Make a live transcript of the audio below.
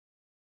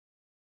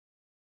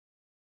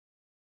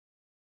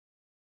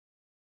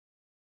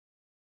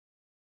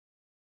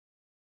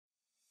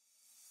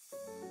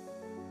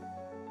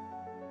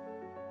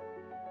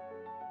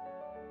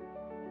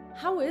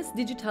How is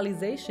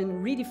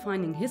digitalization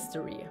redefining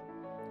history?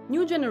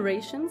 New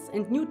generations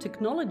and new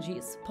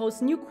technologies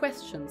pose new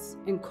questions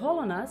and call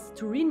on us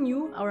to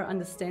renew our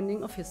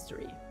understanding of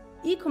history.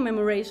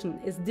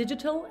 eCommemoration is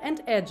digital and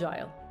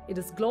agile. It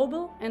is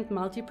global and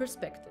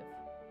multi-perspective.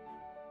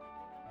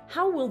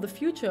 How will the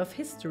future of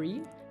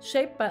history,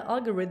 shaped by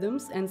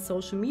algorithms and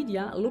social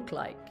media, look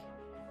like?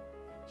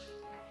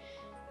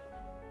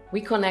 We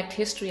connect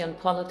history and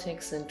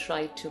politics and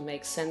try to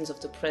make sense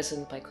of the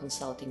present by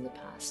consulting the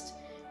past.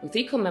 With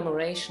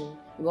eCommemoration,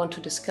 we want to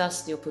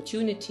discuss the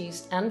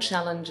opportunities and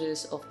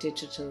challenges of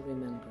digital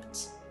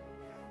remembrance.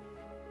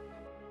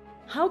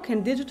 How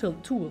can digital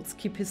tools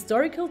keep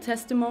historical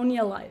testimony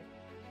alive?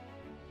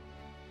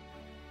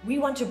 We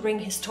want to bring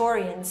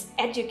historians,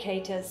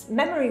 educators,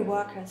 memory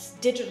workers,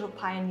 digital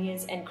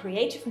pioneers and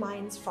creative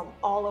minds from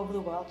all over the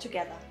world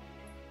together.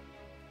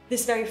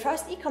 This very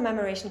first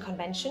eCommemoration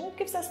convention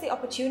gives us the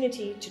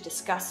opportunity to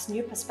discuss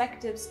new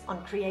perspectives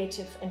on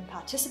creative and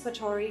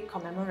participatory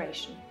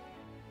commemoration.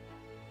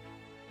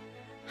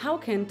 How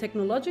can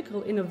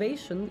technological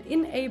innovation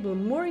enable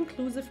more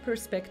inclusive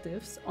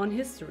perspectives on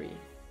history?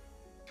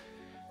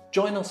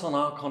 Join us on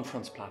our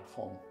conference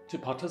platform to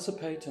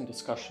participate in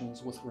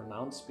discussions with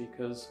renowned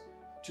speakers,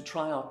 to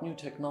try out new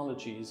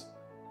technologies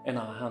in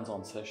our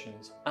hands-on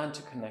sessions, and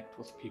to connect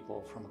with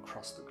people from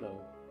across the globe.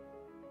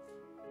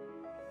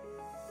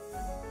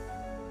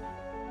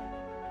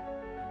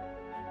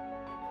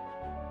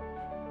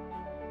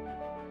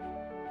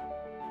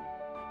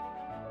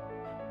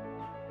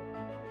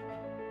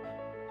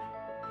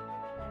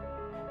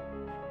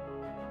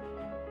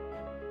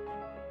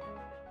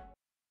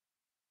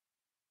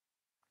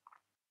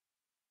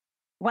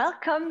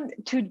 Welcome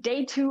to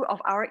day 2 of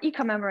our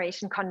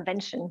eCommemoration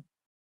convention.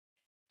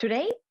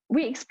 Today,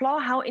 we explore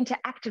how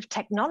interactive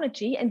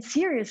technology and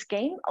serious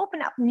game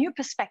open up new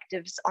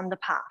perspectives on the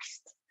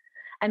past.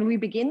 And we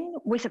begin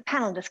with a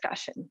panel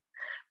discussion.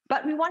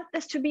 But we want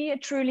this to be a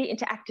truly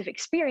interactive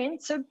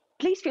experience, so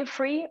please feel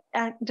free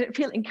and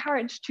feel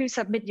encouraged to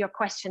submit your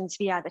questions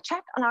via the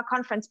chat on our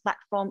conference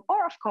platform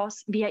or, of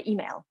course, via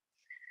email.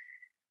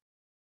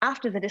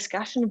 After the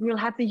discussion, we'll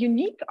have the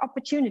unique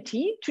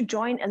opportunity to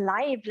join a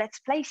live Let's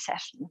Play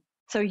session.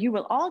 So you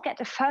will all get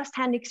a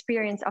first-hand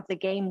experience of the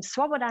game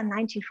Svoboda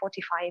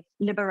 1945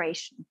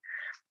 Liberation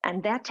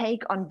and their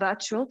take on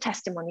virtual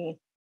testimony.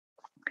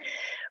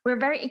 We're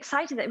very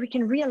excited that we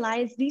can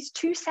realize these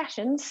 2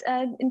 sessions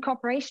in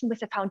cooperation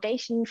with the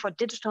Foundation for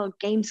Digital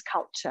Games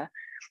Culture.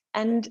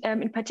 And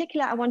in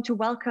particular, I want to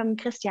welcome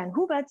Christian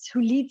Huberts,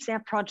 who leads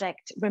their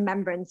project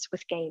Remembrance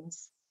with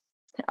Games.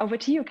 Over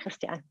to you,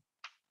 Christian.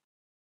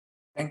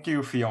 Thank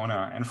you,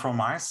 Fiona. And from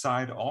my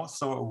side,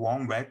 also a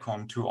warm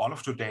welcome to all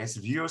of today's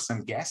viewers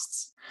and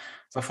guests.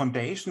 The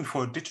Foundation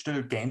for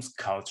Digital Games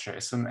Culture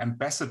is an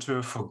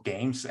ambassador for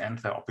games and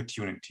their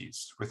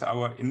opportunities. With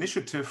our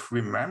initiative,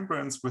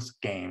 Remembrance with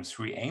Games,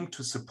 we aim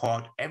to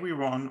support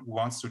everyone who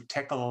wants to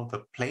tackle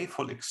the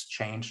playful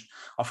exchange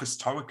of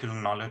historical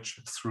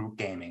knowledge through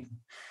gaming.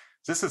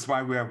 This is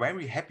why we are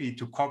very happy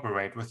to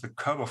cooperate with the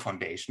Körber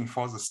Foundation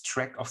for this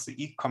track of the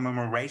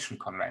eCommemoration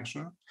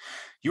Convention.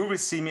 You will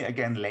see me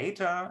again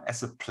later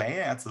as a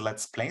player at the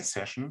Let's Play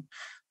session,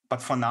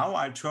 but for now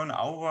I'll turn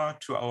over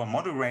to our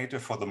moderator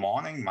for the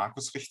morning,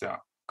 Markus Richter.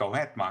 Go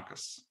ahead,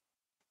 Markus.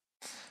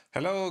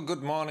 Hello,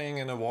 good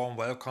morning and a warm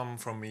welcome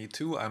from me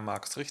too. I'm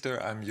Markus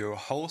Richter, I'm your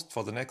host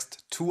for the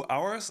next 2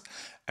 hours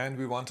and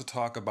we want to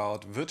talk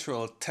about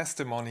virtual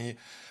testimony,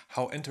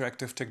 how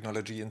interactive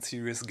technology and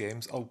serious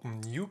games open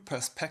new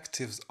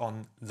perspectives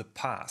on the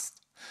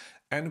past.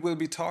 And we'll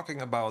be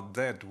talking about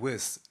that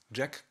with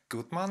Jack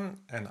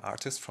Gutmann, an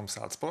artist from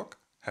Salzburg.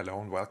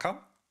 Hello and welcome.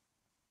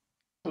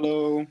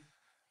 Hello.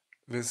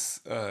 With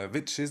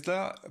Vít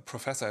Šisler, a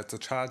professor at the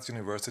Charles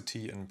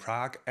University in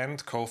Prague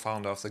and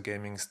co-founder of the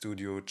gaming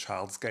studio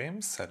Charles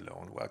Games.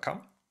 Hello and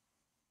welcome.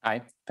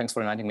 Hi, thanks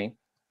for inviting me.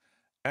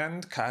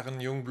 And Karen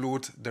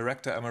Jungblut,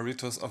 Director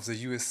Emeritus of the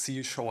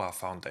USC Shoah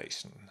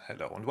Foundation.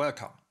 Hello and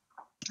welcome.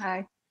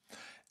 Hi.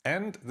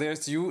 And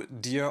there's you,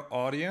 dear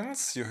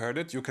audience. You heard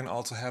it. You can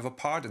also have a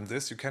part in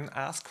this. You can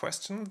ask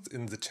questions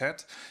in the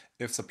chat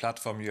if the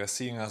platform you are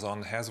seeing us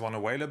on has one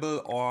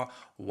available, or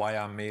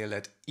via mail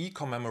at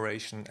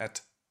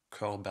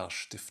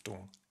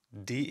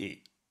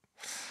eCommemoration@Körber-Stiftung.de.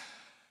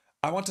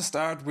 I want to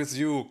start with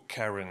you,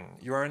 Karen.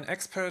 You are an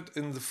expert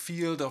in the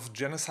field of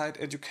genocide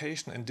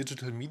education and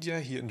digital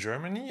media here in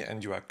Germany,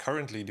 and you are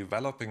currently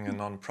developing a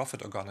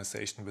non-profit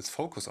organization with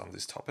focus on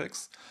these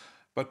topics.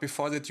 But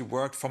before that, you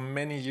worked for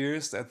many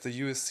years at the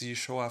USC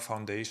Shoah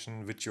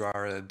Foundation, which you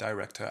are a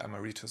director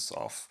emeritus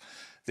of.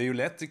 There you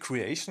led the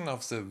creation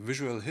of the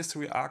Visual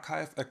History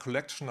Archive, a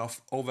collection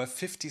of over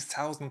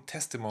 50,000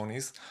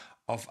 testimonies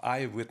of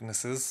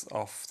eyewitnesses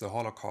of the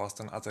Holocaust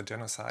and other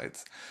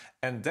genocides.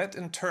 And that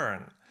in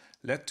turn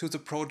led to the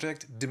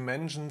project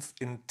Dimensions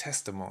in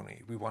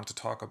Testimony we want to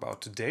talk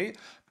about today.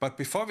 But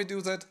before we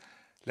do that,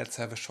 let's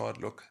have a short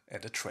look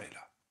at a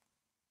trailer.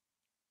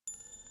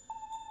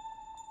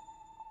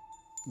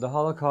 The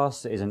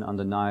Holocaust is an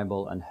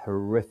undeniable and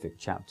horrific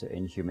chapter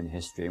in human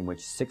history in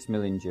which 6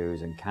 million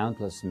Jews and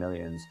countless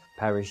millions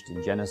perished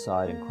in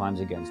genocide and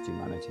crimes against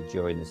humanity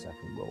during the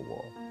Second World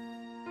War.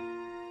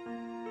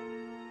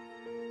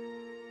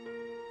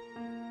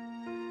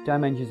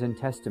 Dimensions and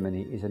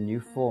Testimony is a new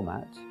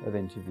format of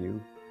interview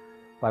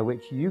by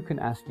which you can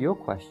ask your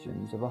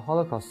questions of a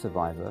Holocaust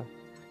survivor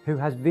who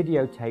has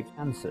videotaped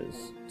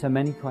answers to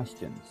many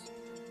questions,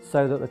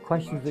 so that the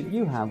questions that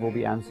you have will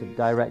be answered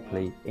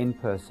directly, in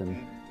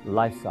person,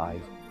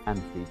 life-size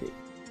and 3D.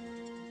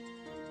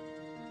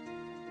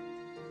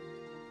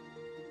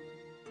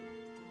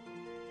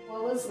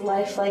 What was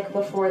life like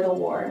before the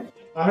war?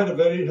 I had a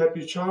very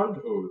happy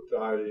childhood.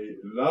 I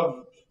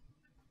loved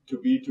to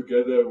be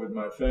together with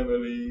my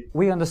family.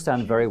 We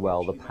understand very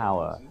well the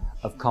power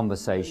of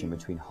conversation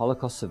between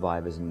Holocaust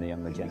survivors and the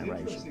younger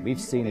generation.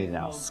 We've seen it in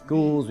our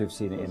schools, we've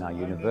seen it in our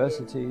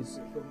universities.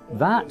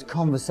 That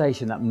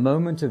conversation, that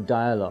moment of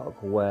dialogue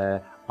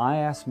where I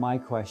ask my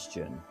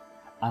question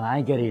and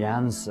I get it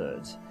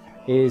answered,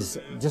 is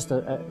just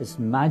it's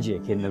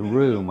magic in the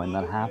room when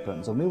that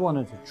happens. And we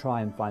wanted to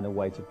try and find a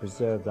way to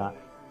preserve that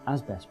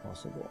as best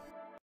possible.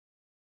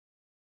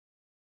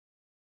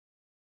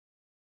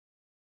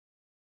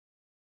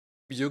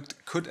 You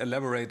could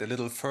elaborate a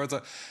little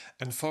further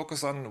and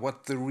focus on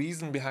what the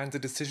reason behind the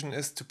decision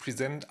is to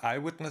present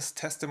eyewitness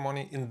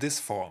testimony in this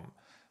form.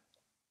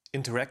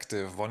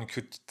 Interactive, one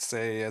could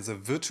say, as a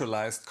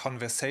virtualized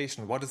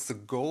conversation. What is the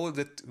goal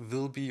that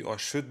will be or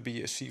should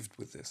be achieved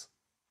with this?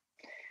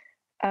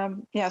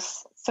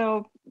 Yes,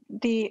 so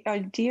the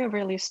idea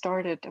really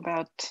started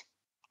about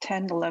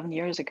 10, 11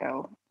 years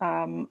ago,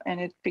 and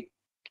it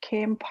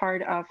became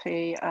part of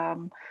a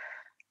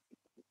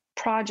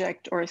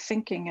project or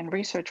thinking and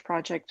research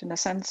project in the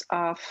sense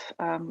of,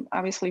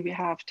 obviously we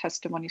have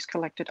testimonies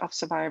collected of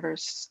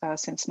survivors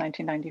since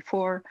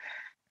 1994,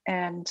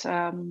 and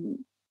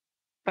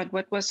but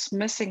what was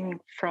missing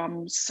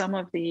from some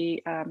of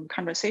the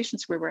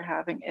conversations we were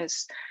having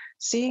is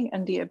seeing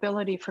and the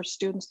ability for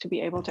students to be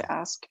able to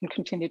ask and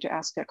continue to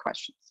ask their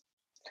questions.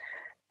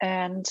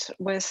 And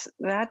with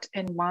that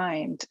in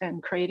mind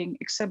and creating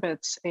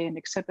exhibits, an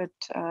exhibit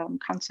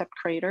concept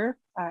creator,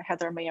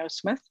 Heather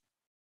Mayo-Smith,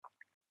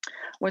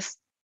 was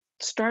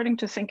starting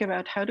to think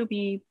about how do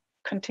we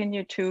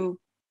continue to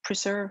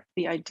preserve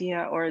the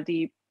idea or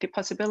the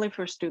possibility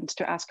for students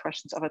to ask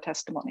questions of a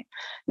testimony.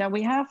 Now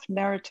we have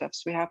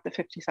narratives, we have the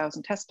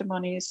 50,000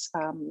 testimonies,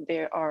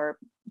 there are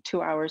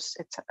 2 hours,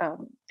 it's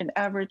in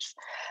average,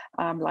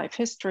 life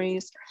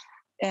histories,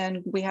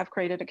 and we have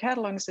created a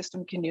cataloging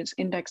system, can use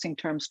indexing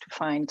terms to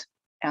find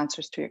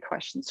answers to your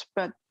questions.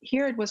 But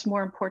here it was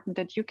more important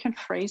that you can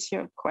phrase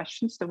your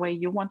questions the way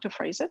you want to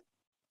phrase it,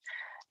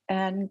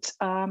 and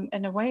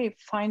in a way,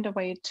 find a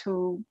way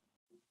to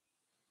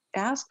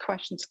ask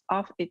questions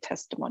of a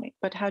testimony.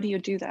 But how do you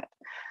do that?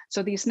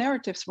 So these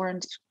narratives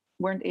weren't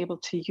able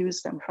to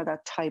use them for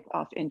that type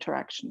of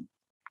interaction.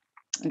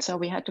 And so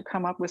we had to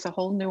come up with a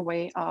whole new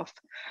way of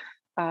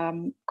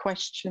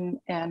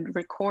question and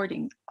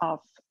recording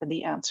of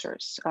the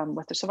answers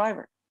with the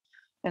survivor.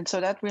 And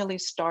so that really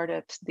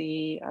started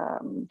the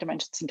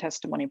Dimensions in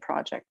Testimony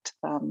project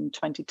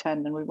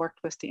 2010. And we worked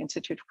with the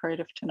Institute of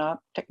Creative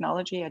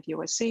Technology at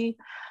USC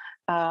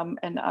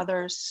and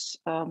others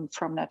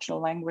from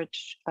natural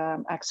language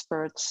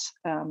experts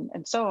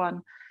and so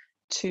on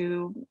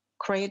to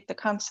create the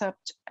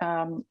concept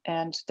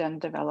and then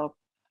develop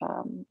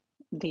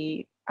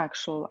the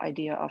actual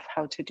idea of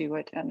how to do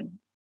it and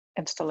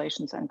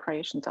installations and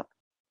creations of.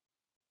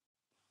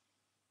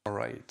 All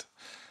right.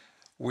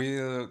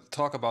 We'll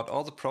talk about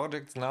all the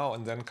projects now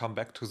and then come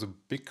back to the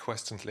big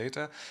questions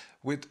later.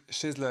 Vít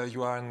Šisler,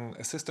 you are an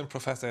assistant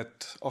professor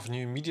of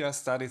new media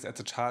studies at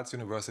the Charles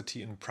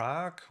University in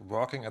Prague,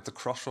 working at the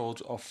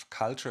crossroads of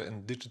culture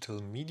and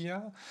digital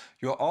media.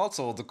 You are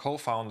also the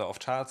co-founder of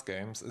Charles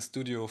Games, a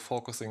studio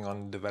focusing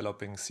on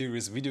developing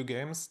serious video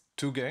games.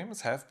 2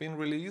 games have been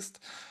released,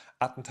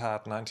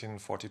 Attentat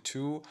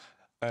 1942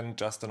 and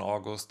just in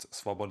August,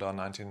 Svoboda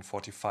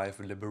 1945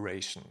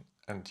 Liberation.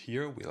 And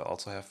here we'll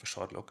also have a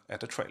short look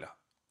at a trailer.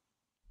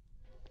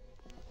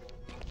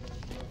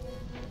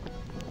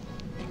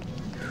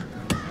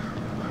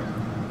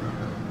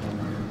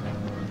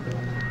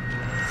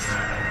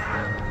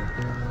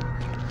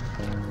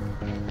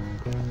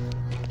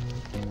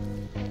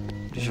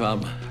 Když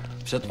vám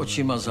před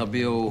očima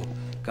zabijou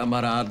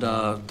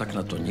kamaráda, tak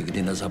na to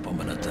nikdy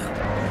nezapomenete.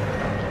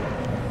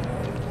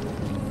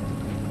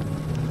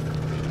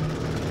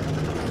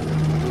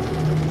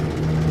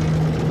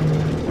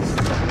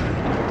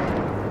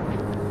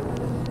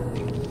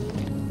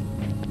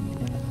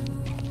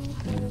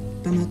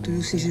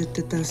 Pamatuju si, že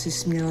teta si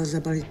směla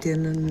zabalit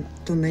jen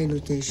to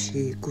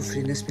nejnutnější.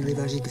 Kufry nesměly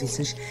vážit víc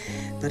než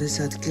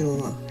 50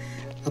 kilo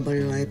a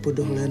balila je pod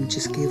dohledem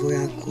českých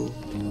vojáků.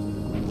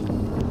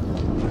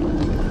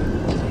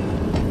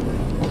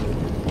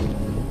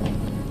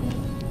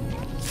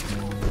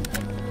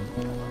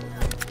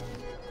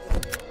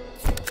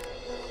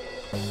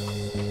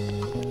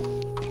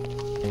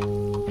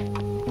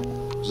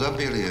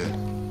 Zabil je,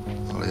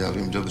 ale já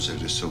vím dobře,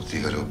 kde jsou ty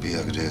hroby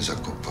a kde je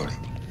zakopali.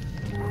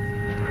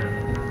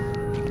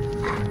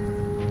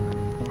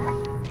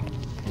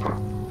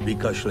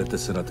 Vykašlete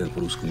se na ten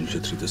průzkum,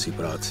 šetříte si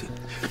práci.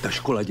 Ta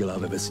škola dělá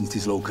ve vesnici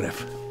zlou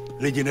krev.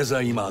 Lidi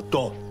nezajímá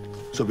to,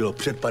 co bylo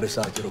před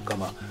 50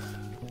 rokama.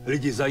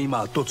 Lidi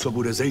zajímá to, co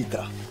bude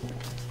zítra.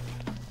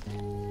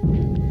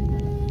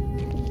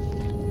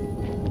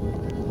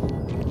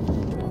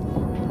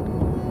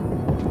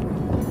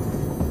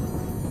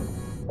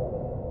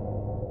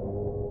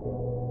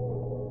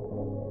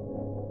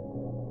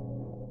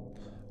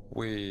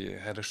 We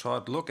had a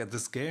short look at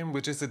this game,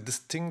 which is a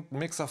distinct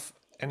mix of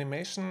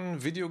animation,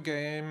 video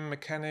game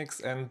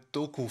mechanics, and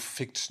doku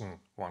fiction,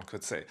 one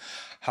could say.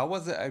 How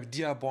was the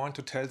idea born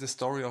to tell the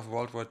story of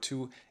World War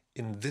II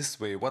in this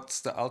way?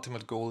 What's the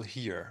ultimate goal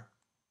here?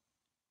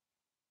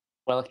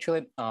 Well,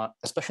 actually,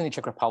 especially in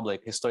Czech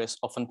Republic, history is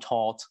often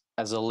taught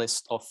as a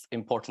list of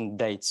important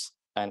dates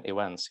and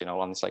events, you know,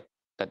 ones like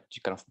that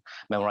you kind of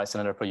memorize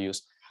and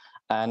reproduce.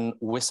 And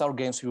with our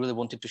games, we really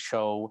wanted to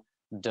show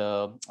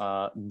the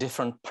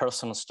different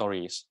personal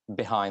stories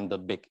behind the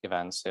big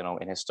events, you know,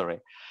 in history.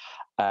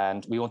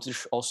 And we wanted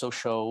to also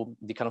show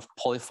the kind of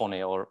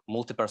polyphony or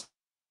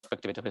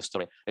multi-perspectivity of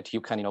history, that you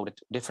can, you know, that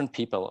different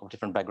people of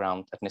different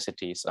background,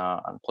 ethnicities,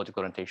 and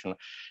political orientation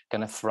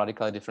can have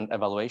radically different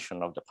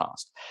evaluation of the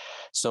past.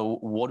 So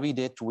what we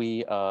did,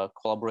 we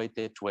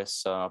collaborated with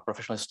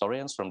professional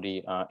historians from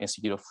the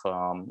Institute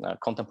of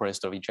Contemporary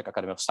History, Czech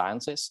Academy of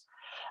Sciences.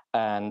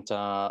 And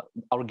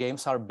our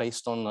games are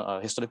based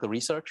on historical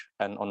research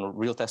and on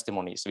real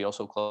testimonies. We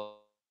also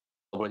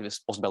collaborated with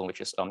Postbellum,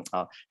 which is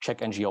a Czech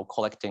NGO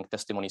collecting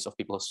testimonies of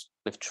people who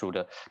lived through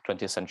the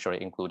 20th century,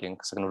 including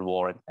Second World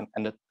War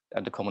and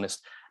the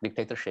communist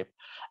dictatorship.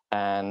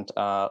 And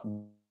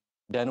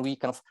then we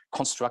kind of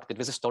constructed,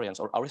 with historians,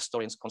 or our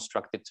historians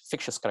constructed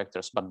fictitious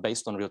characters, but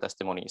based on real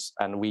testimonies.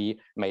 And we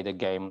made a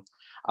game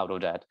out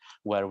of that,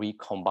 where we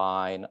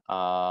combine,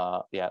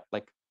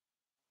 like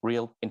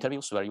real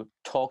interviews where you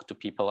talk to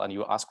people and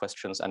you ask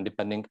questions, and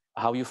depending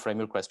how you frame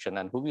your question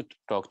and who you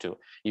talk to,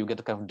 you get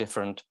a kind of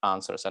different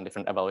answers and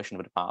different evaluation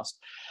of the past.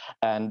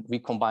 And we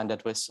combine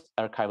that with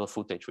archival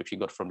footage, which we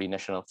got from the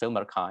National Film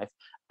Archive,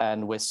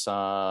 and with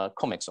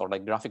comics or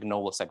like graphic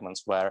novel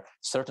segments where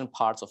certain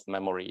parts of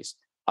memories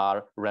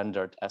are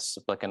rendered as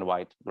black and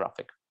white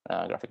graphic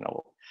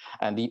novel.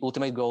 And the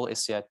ultimate goal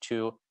is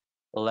to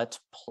let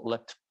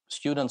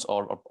students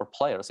or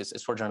players,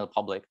 it's for general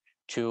public,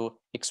 to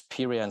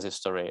experience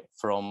history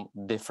from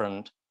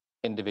different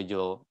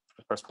individual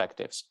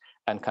perspectives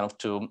and kind of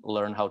to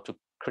learn how to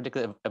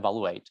critically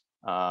evaluate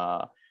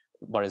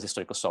various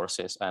historical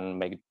sources and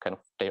make kind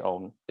of their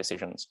own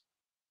decisions.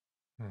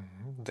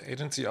 The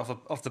agency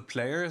of the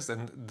players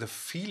and the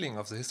feeling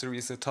of the history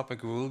is a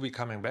topic we will be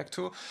coming back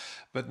to.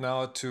 But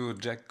now to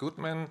Jack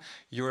Gutmann,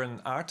 you're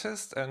an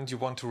artist and you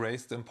want to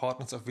raise the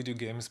importance of video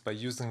games by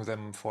using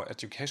them for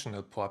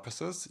educational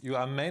purposes. You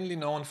are mainly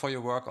known for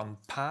your work on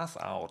Path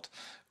Out,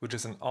 which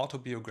is an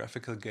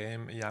autobiographical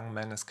game, a young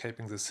man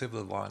escaping the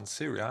civil war in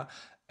Syria.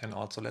 And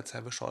also let's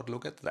have a short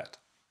look at that.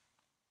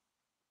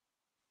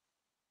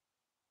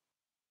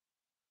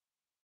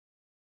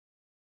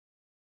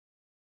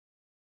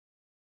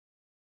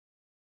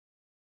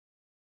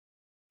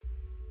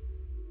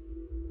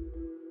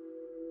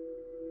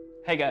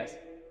 Hey guys,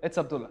 it's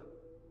Abdullah.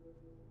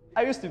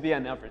 I used to be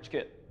an average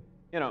kid.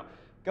 You know,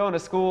 going to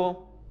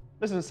school,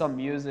 listening to some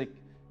music,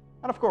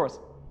 and of course,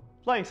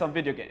 playing some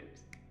video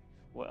games.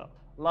 Well,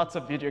 lots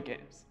of video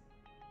games.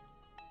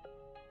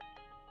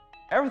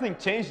 Everything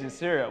changed in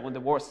Syria when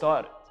the war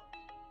started.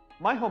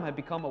 My home had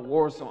become a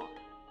war zone.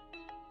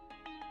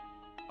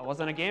 I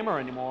wasn't a gamer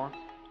anymore,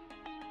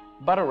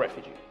 but a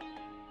refugee.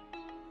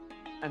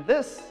 And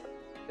this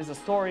is the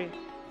story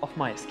of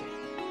my escape.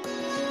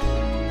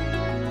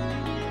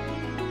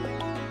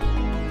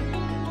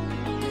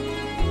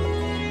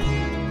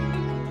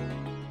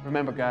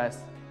 Remember guys,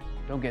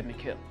 don't get me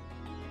killed.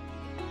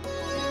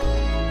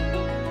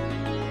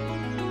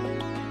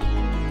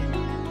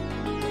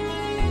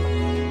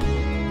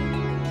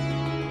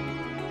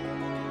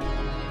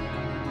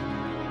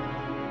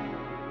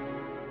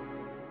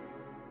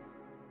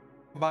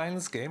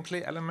 Combines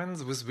gameplay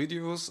elements with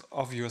videos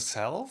of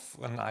yourself,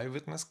 an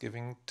eyewitness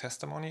giving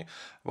testimony.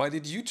 Why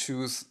did you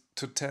choose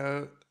to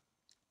tell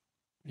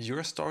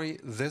your story,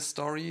 this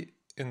story,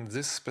 in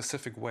this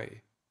specific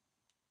way?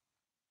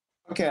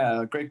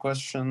 Okay, great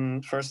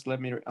question. First,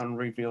 let me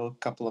unreveal a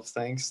couple of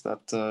things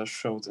that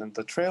showed in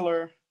the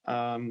trailer.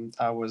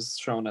 I was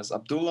shown as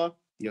Abdullah.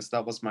 Yes,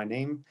 that was my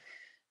name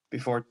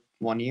before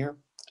 1 year.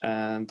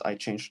 And I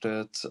changed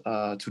it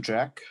to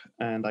Jack.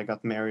 And I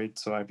got married,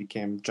 so I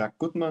became Jack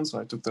Gutmann. So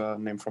I took the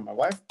name from my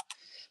wife.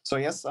 So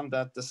yes, I'm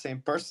the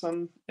same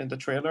person in the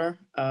trailer,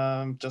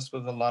 just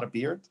with a lot of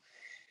beard.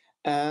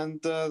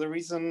 And the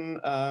reason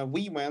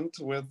we went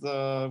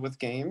with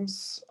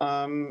games,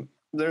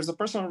 there's a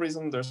personal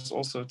reason, there's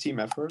also a team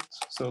effort.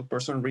 So the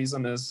personal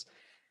reason is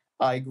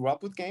I grew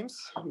up with games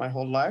my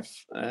whole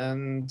life,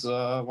 and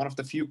one of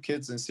the few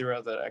kids in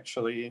Syria that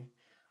actually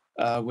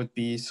would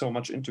be so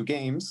much into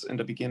games in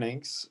the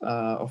beginnings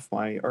of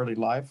my early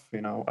life.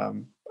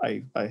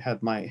 I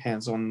had my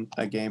hands on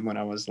a game when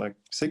I was like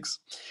 6,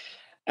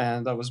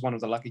 and I was one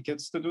of the lucky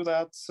kids to do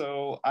that.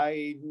 So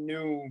I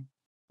knew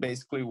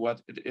basically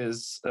what it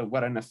is,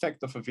 what an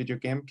effect of a video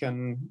game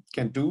can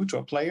do to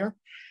a player.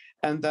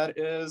 And that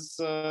is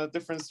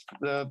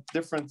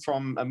different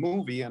from a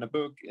movie and a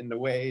book in the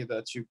way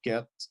that you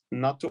get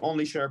not to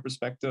only share a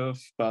perspective,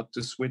 but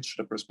to switch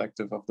the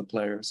perspective of the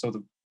player. So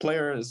the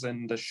player is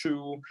in the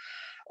shoe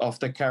of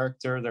the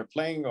character they're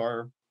playing,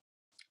 or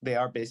they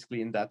are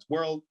basically in that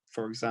world.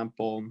 For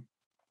example,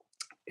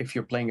 if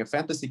you're playing a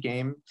fantasy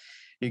game,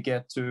 you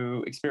get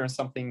to experience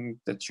something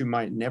that you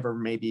might never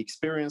maybe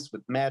experience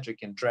with magic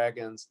and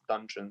dragons,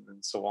 dungeons,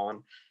 and so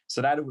on.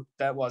 So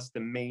that was the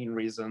main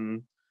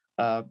reason.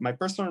 My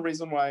personal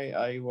reason why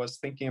I was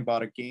thinking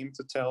about a game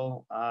to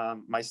tell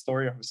my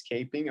story of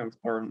escaping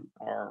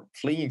or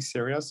fleeing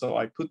Syria. So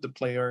I put the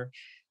player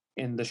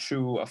in the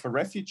shoe of a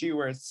refugee,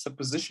 where it's a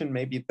position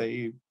maybe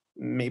they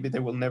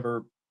will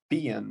never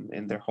be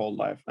in their whole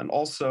life, and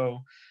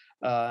also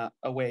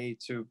a way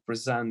to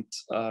present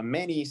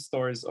many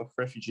stories of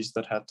refugees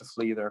that had to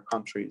flee their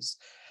countries.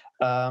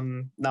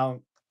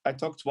 Now, I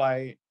talked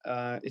why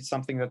it's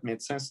something that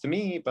made sense to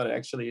me, but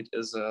actually it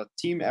is a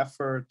team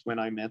effort. When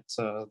I met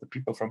the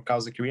people from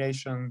Causa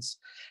Creations,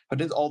 who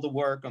did all the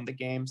work on the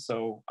game,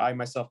 so I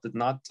myself did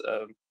not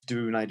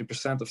do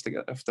 90%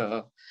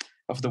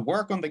 of the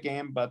work on the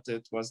game, but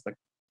it was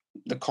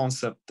the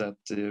concept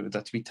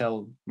that we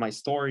tell my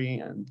story,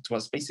 and it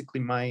was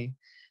basically my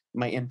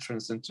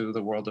entrance into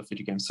the world of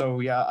video games. So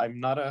yeah, I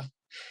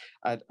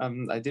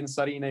didn't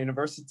study in a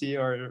university,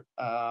 or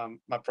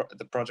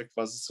the project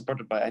was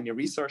supported by any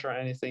research or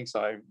anything.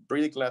 So I'm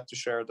really glad to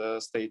share the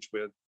stage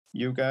with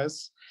you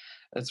guys.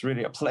 It's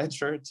really a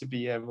pleasure to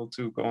be able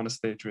to go on a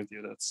stage with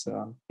you. That's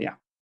yeah.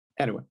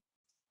 Anyway.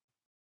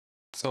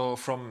 So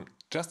from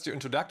just your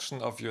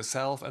introduction of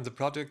yourself and the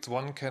project,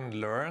 one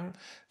can learn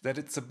that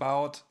it's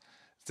about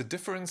the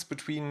difference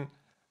between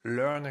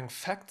learning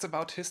facts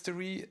about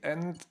history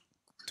and,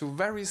 to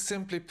very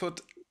simply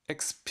put,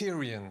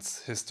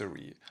 experience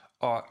history,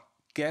 or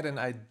get an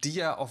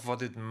idea of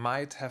what it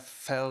might have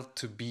felt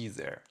to be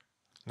there.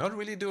 Not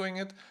really doing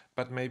it,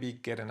 but maybe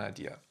get an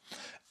idea.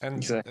 And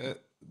exactly.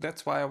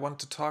 That's why I want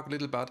to talk a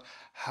little about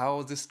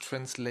how this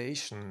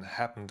translation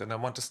happened. And I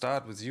want to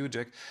start with you,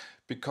 Jack,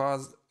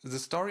 because the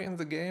story in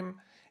the game,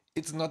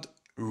 it's not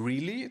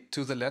really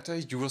to the letter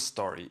your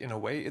story. In a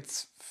way,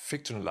 it's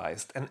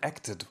fictionalized and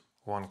acted,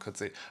 one could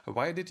say.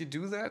 Why did you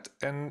do that?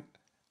 And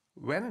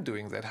when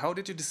doing that, how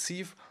did you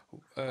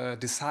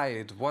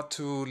decide what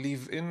to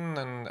leave in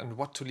and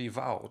what to leave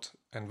out,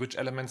 and which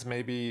elements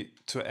maybe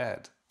to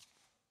add?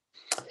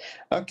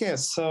 Okay,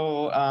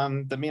 so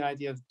the main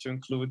idea to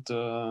include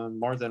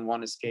more than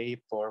one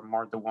escape or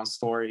more than one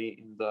story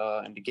in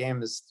the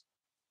game is,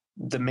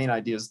 the main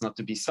idea is not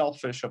to be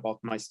selfish about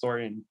my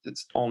story, and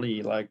it's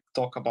only like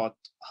talk about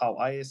how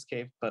I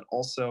escaped, but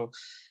also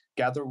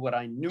gather what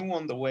I knew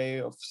on the way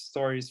of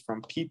stories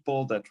from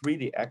people that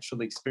really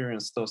actually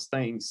experienced those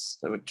things,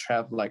 that would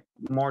have like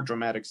more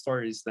dramatic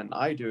stories than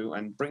I do,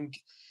 and bring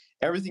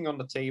everything on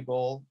the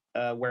table,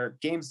 where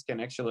games can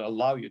actually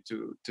allow you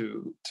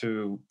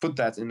to put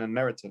that in a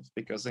narrative.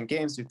 Because in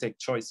games you take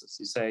choices.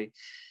 You say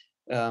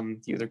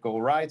you either go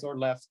right or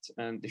left,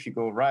 and if you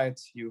go right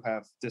you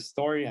have this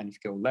story, and if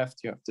you go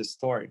left you have this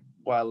story.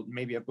 While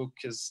maybe a book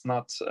is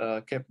not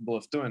capable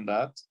of doing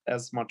that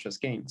as much as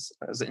games,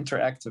 as an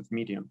interactive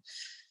medium.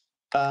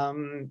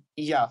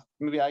 Yeah,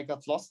 maybe I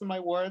got lost in my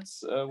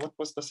words. What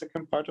was the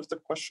second part of the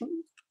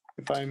question,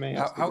 if I may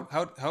ask?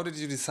 How did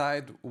you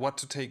decide what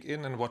to take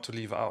in and what to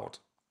leave out?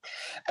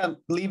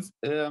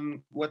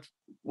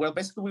 Well,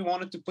 basically we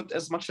wanted to put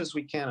as much as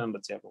we can on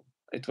the table.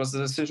 It was the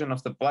decision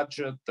of the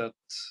budget that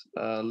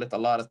let a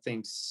lot of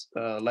things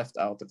left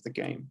out of the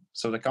game.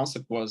 So the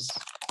concept was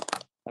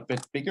a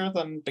bit bigger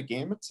than the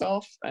game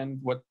itself, and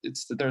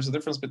there's a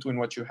difference between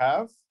what you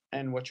have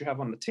and what you have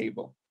on the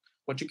table,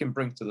 what you can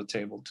bring to the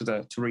table,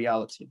 to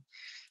reality.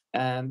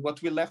 And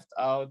what we left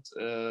out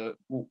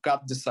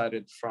got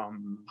decided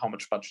from how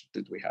much budget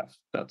did we have.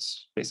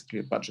 That's basically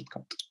a budget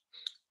cut.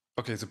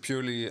 Okay, so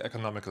purely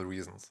economical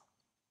reasons.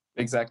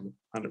 Exactly,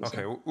 100%.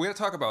 Okay, we'll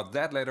talk about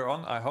that later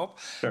on, I hope.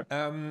 Sure.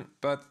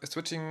 But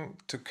switching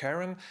to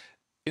Karen,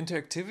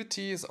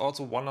 interactivity is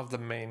also one of the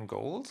main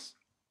goals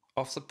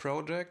of the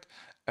project.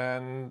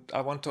 And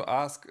I want to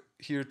ask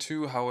here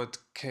too how it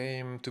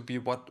came to be,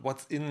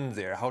 what's in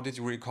there. How did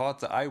you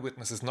record the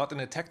eyewitnesses? Not in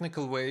a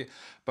technical way,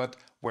 but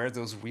were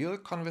those real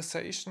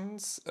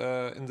conversations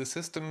in the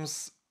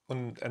systems?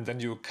 And then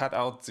you cut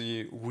out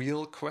the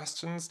real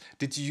questions.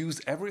 Did you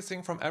use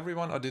everything from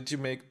everyone, or did you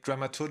make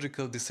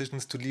dramaturgical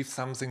decisions to leave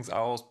some things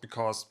out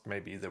because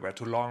maybe they were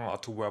too long or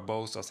too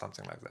verbose or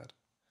something like that?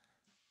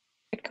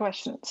 Good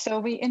question.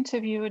 So we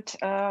interviewed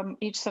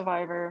each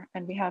survivor,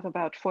 and we have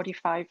about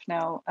 45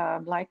 now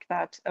like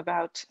that,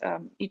 about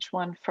each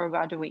one for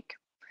about a week,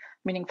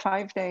 meaning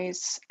 5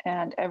 days,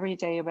 and every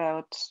day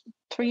about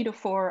 3 to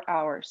 4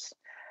 hours.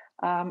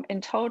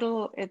 In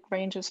total, it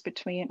ranges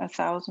between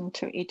 1,000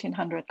 to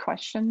 1,800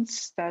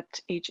 questions that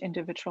each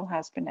individual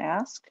has been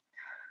asked.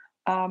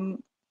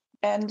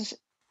 And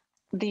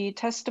the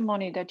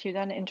testimony that you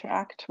then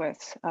interact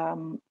with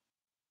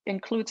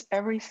includes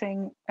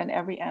everything and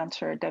every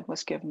answer that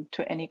was given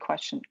to any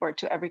question or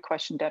to every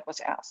question that was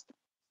asked.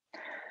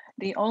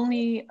 The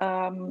only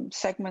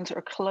segments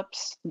or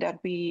clips that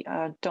we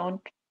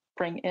don't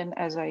bring in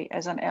as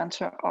an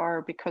answer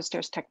are because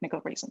there's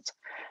technical reasons.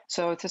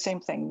 So it's the same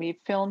thing. We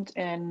filmed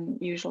in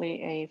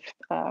usually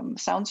a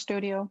sound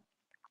studio,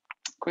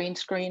 green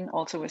screen,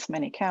 also with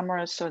many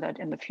cameras, so that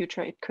in the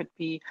future it could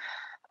be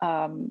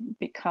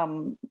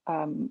become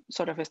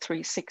sort of a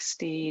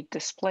 360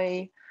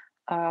 display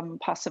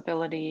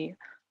possibility.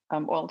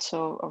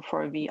 Also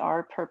for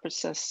VR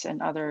purposes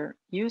and other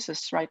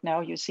uses. Right now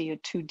you see a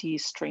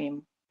 2D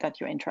stream that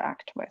you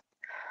interact with.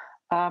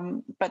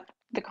 But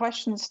the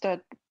questions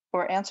that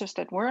or answers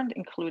that weren't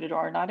included or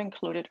are not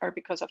included are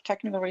because of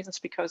technical reasons,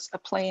 because a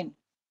plane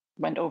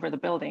went over the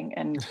building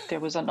and there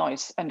was a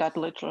noise, and that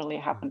literally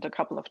happened a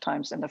couple of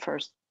times in the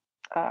first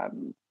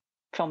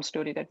film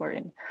studio that we're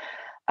in.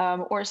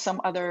 Or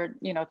some other,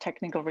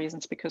 technical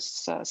reasons,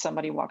 because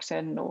somebody walks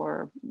in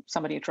or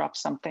somebody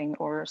drops something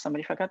or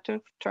somebody forgot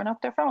to turn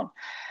off their phone,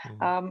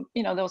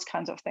 those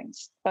kinds of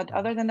things. But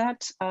other than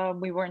that,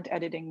 we weren't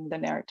editing the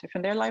narrative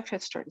and their life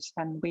histories.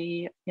 And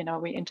we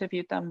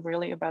interviewed them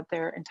really about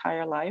their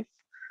entire life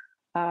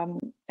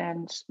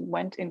and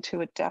went into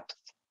a depth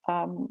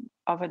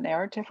of a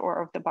narrative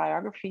or of the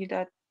biography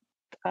that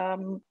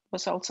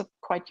was also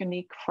quite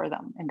unique for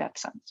them in that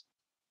sense.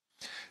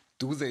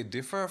 Do they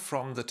differ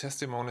from the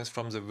testimonies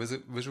from the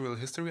Visual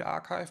History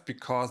Archive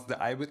because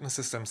the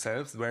eyewitnesses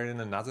themselves were in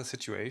another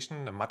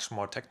situation, a much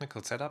more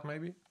technical setup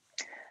maybe?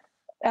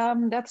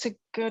 That's a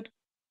good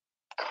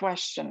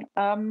question.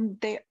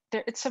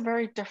 It's a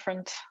very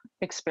different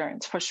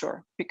experience for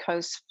sure,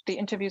 because the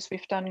interviews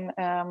we've done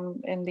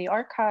in the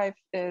archive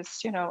is,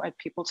 at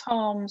people's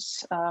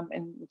homes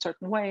in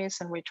certain ways,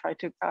 and we try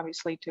to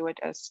obviously do it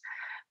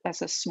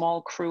as a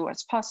small crew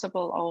as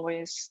possible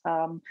always.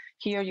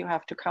 Here you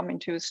have to come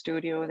into a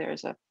studio.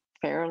 There's a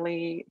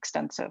fairly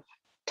extensive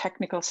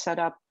technical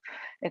setup,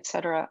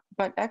 etc.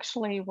 But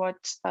actually what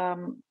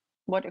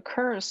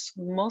occurs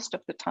most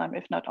of the time,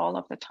 if not all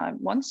of the time,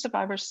 once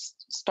survivors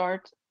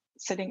start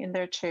sitting in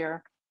their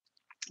chair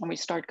and we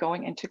start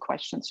going into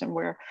questions and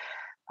we're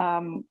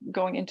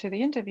going into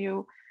the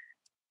interview,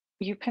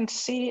 you can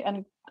see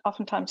and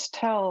oftentimes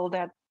tell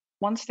that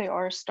once they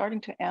are starting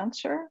to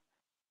answer,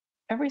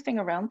 everything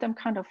around them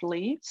kind of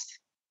leaves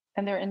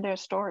and they're in their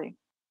story.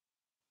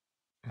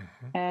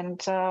 And,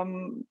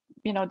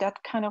 that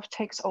kind of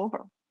takes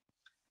over.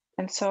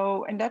 And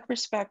so in that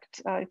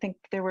respect, I think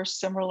there were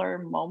similar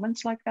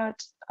moments like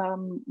that,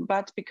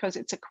 but because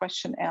it's a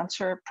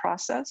question-answer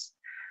process,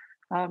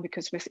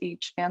 because with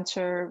each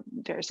answer,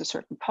 there's a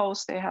certain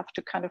pose they have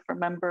to kind of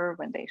remember.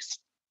 When they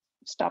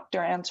stop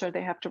their answer,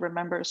 they have to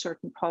remember a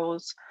certain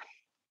pose.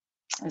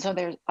 And so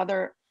there's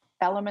other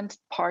element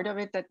part of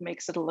it that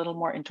makes it a little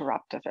more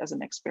interruptive as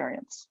an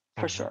experience,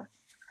 for sure.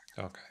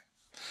 Okay.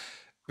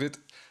 Vít,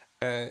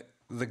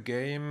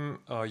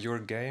 your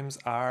games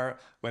are,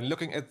 when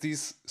looking at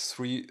these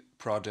three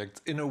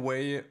projects, in a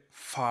way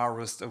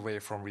farthest away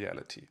from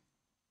reality.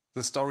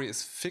 The story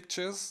is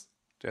fictitious,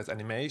 there's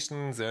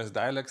animation, there's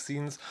dialogue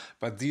scenes,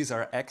 but these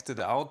are acted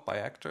out by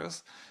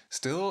actors.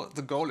 Still,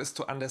 the goal is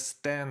to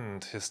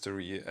understand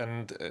history.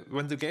 And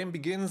when the game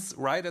begins,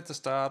 right at the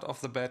start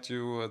of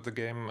the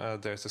game,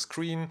 there's a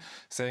screen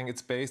saying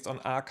it's based on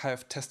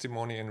archived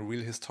testimony and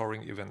real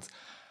historic events.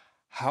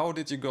 How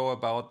did you go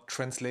about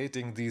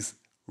translating these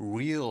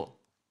real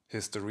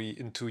history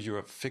into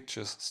your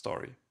fictitious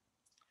story?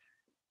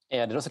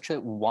 Yeah, that was actually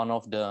one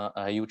of the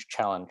huge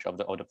challenge of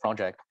the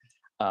project.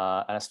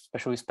 And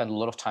especially we spent a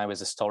lot of time with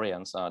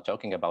historians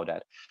talking about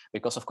that,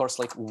 because of course,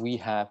 like we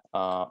have,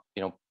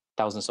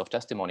 thousands of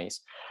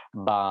testimonies,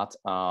 but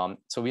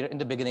so we're in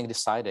the beginning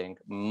deciding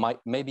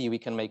maybe we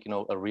can make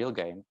a real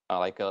game,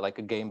 like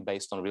a game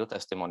based on real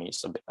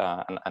testimonies,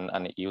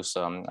 and use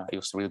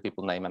real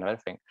people name and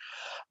everything.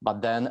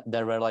 But then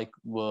there were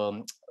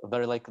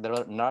there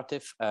were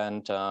narrative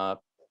and of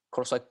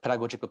course, like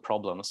pedagogical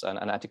problems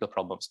and ethical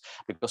problems,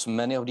 because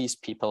many of these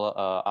people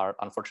are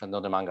unfortunately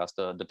not among us.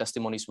 The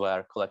testimonies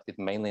were collected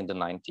mainly in the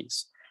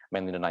 90s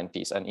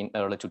and in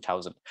early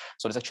 2000.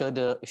 So it's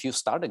actually if you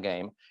start a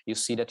game, you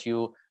see that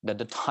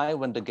the time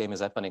when the game is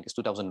happening is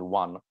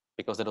 2001,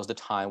 because that was the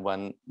time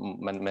when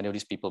many of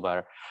these people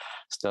were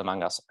still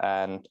among us.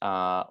 And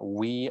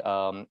we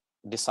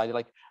decided,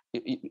 like,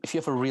 if you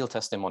have a real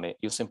testimony,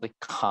 you simply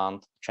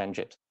can't change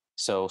it.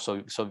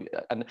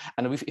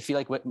 And we feel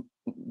like we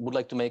would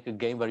like to make a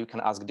game where you can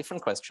ask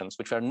different questions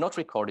which are not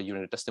recorded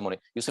during the testimony.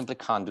 You simply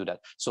can't do that.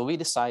 So we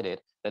decided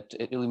that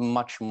it will be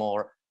much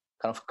more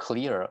kind of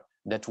clear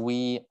that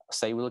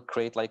we'll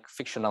create like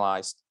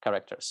fictionalized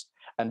characters.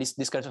 And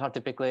these characters are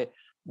typically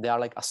they are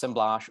like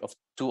assemblage of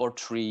 2 or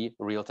 3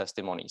 real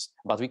testimonies,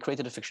 but we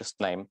created a fictitious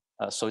name,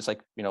 so it's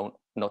like, you know,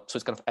 not so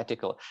it's kind of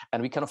ethical,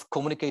 and we kind of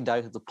communicate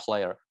directly to the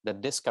player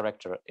that this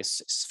character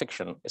is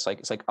fiction. It's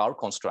like our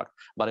construct,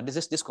 but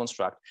this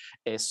construct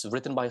is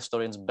written by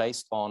historians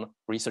based on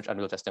research and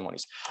real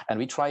testimonies, and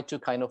we try to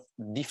kind of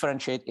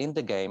differentiate in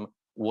the game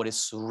what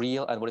is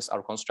real and what is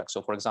our construct.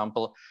 So, for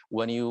example,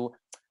 when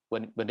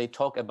they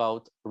talk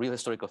about real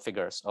historical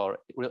figures or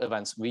real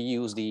events, we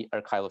use the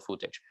archival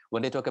footage.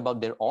 When they talk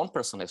about their own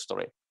personal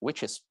story,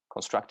 which is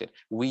constructed,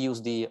 we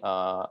use the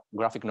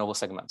graphic novel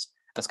segments.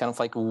 That's kind of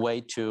like a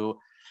way to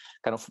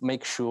kind of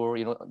make sure,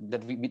 you know,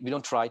 that we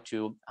don't try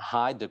to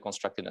hide the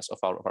constructedness of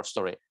our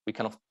story. We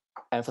kind of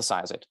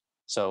emphasize it.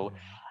 So,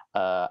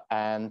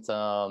 and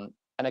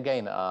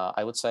again,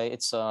 I would say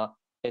it's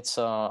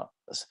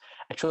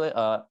actually,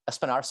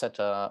 Espen Aarseth,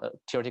 a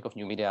theoretic of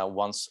new media,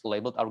 once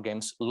labeled our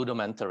games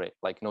ludomentary,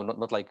 like, you know,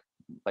 not like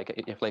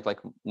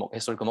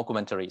historical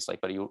mockumentaries,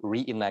 like where you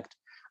reenact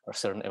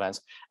certain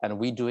events, and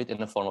we do it in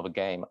the form of a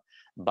game.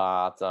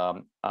 But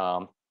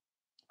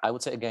I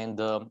would say again,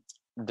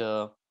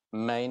 the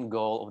main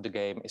goal of the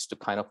game is to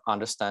kind of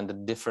understand the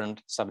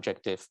different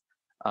subjective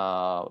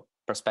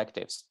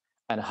perspectives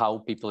and how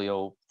people, you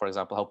know, for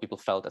example, how people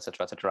felt,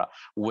 etc.,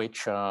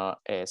 which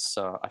is,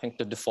 I think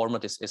the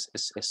format is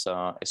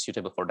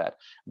suitable for that.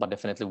 But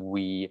definitely,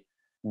 we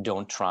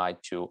don't try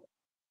to.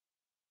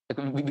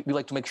 We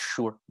like to make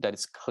sure that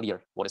it's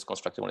clear what is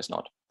constructed, what is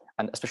not,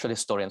 and especially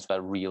historians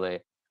were really,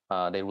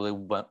 they really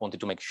wanted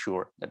to make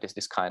sure that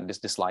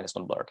this line is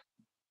not blurred.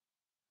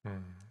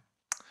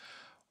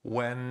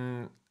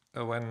 When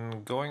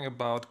going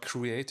about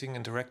creating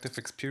interactive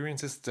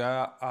experiences,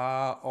 there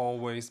are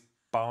always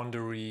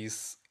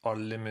boundaries or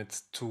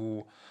limits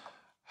to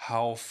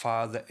how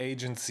far the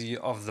agency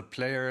of the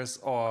players,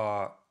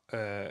 or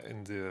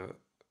in the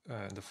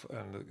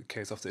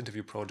case of the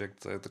interview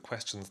project, the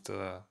questions,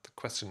 the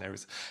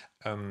questionnaires,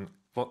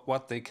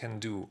 what they can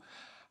do.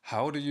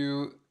 How do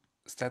you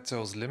set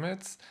those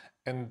limits?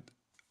 And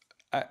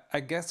I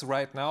guess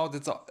right now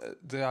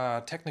there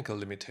are technical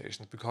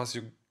limitations, because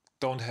you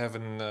don't have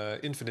an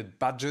infinite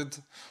budget,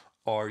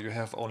 or you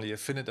have only a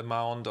finite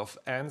amount of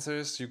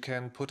answers you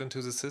can put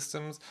into the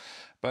systems.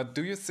 But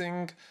do you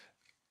think,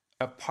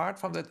 apart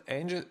from that,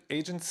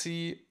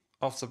 agency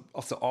of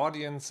the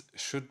audience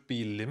should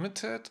be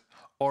limited,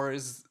 or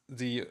is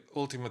the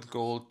ultimate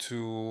goal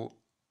to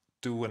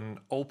do an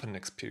open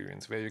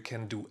experience where you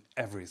can do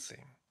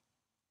everything?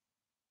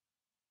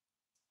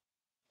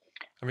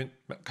 I mean,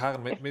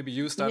 Karen, maybe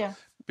you start, Yeah.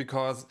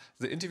 because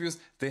the interviews,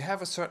 they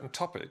have a certain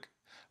topic,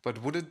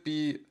 but would it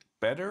be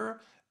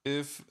better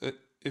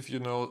if you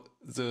know,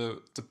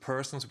 the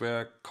persons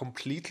were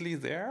completely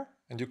there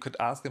and you could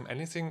ask them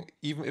anything,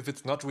 even if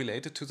it's not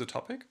related to the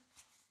topic?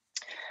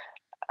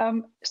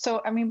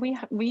 So, I mean,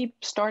 we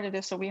started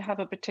this, so we have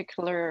a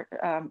particular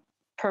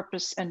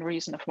purpose and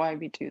reason of why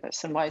we do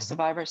this, and why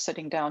survivors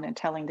sitting down and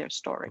telling their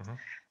story.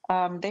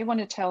 They want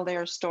to tell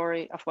their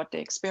story of what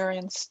they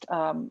experienced,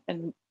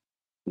 and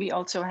we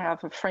also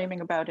have a framing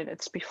about it.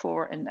 It's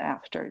before and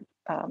after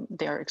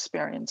their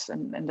experience.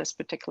 And in this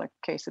particular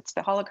case, it's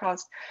the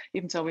Holocaust.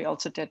 Even so, we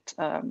also did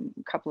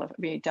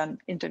we done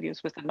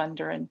interviews with the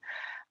Mandarin,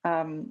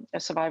 a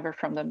survivor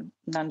from the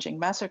Nanjing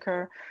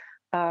massacre.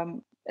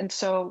 And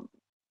so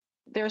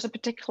there's a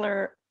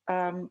particular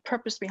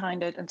purpose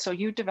behind it. And so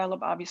you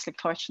develop obviously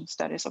questions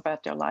that is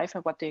about their life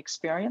and what they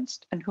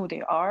experienced and who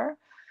they are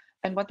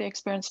and what they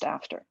experienced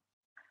after,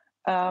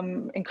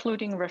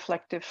 including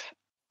reflective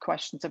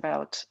questions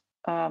about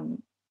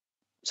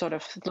sort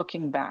of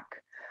looking back.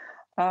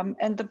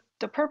 And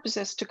the purpose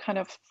is to kind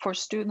of, for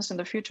students in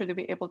the future, to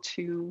be able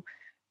to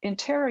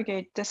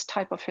interrogate this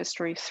type of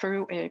history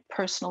through a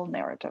personal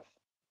narrative.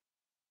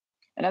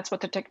 And that's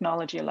what the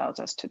technology allows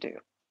us to do.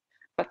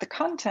 But the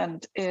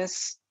content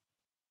is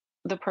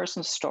the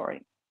person's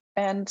story.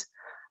 And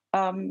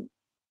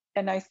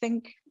I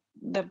think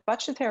the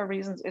budgetary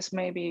reasons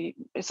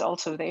is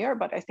also there,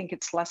 but I think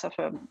it's less of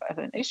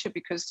an issue,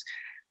 because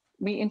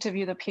we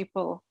interview the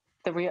people,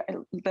 the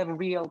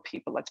real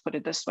people, let's put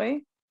it this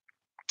way.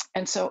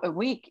 And so a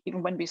week,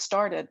 even when we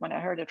started, when I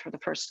heard it for the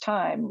first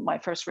time, my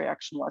first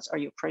reaction was, are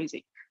you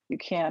crazy? You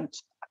can't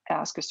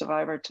ask a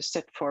survivor to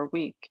sit for a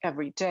week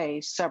every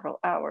day, several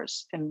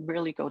hours, and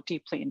really go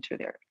deeply into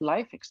their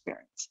life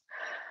experience.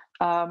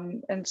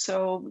 And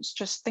so it's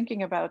just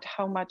thinking about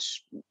how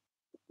much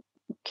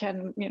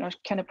can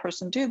a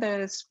person do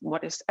this?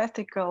 What is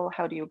ethical?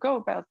 How do you go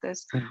about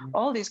this?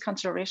 All these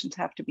considerations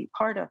have to be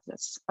part of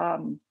this.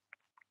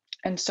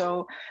 And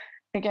so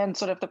again,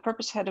 sort of the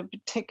purpose had a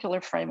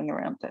particular framing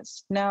around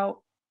this. Now,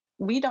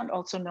 we don't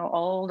also know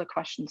all the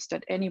questions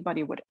that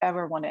anybody would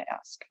ever want to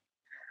ask.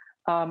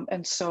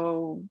 And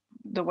so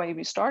the way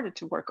we started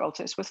to work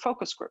also is with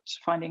focus groups,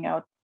 finding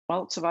out,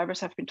 well,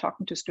 survivors have been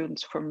talking to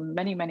students for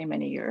many, many,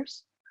 many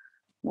years.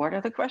 What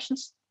are the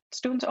questions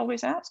students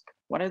always ask?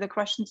 What are the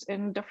questions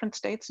in different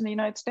states in the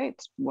United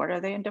States? What are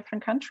they in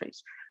different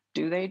countries?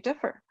 Do they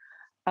differ?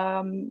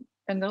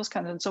 and those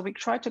kinds. And so we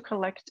try to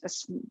collect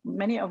as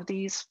many of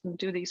these,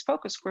 do these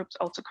focus groups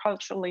also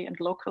culturally and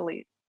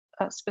locally,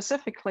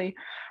 specifically,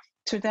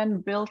 to then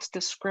build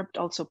the script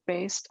also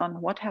based on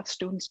what have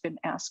students been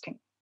asking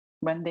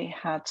when they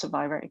had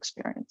survivor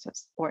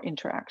experiences or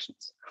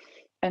interactions.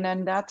 And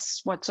then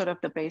that's what sort of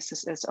the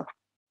basis is of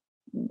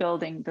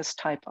building this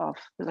type of,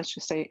 let's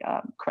just say,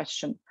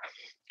 question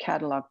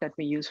catalog that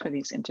we use for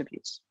these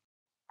interviews.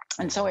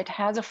 And so it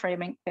has a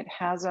framing, it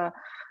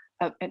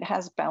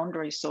has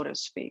boundaries, so to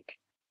speak.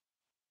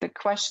 The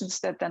questions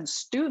that then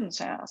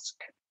students ask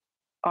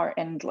are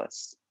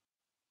endless.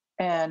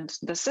 And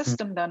the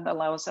system then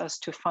allows us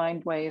to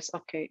find ways,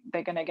 okay,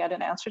 they're going to get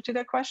an answer to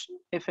their question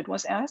if it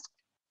was asked,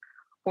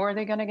 or are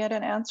they going to get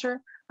an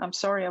answer? I'm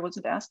sorry, I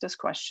wasn't asked this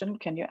question.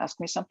 Can you ask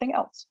me something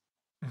else?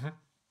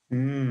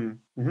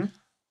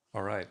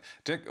 All right.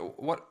 Jack,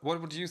 what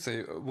would you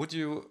say? Would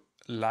you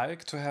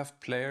like to have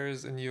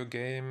players in your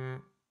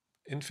game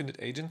infinite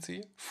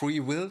agency, free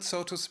will,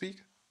 so to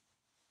speak?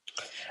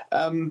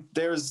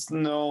 There's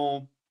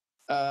no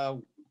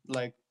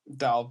like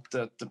doubt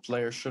that the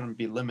player shouldn't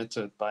be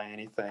limited by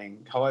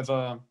anything.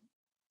 However,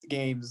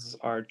 games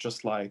are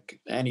just like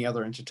any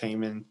other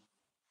entertainment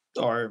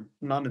or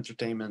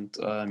non-entertainment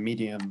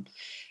medium.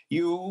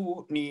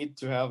 You need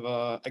to have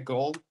a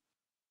goal,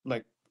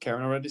 like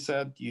Karen already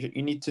said.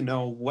 You need to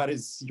know what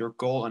is your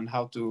goal and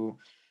how to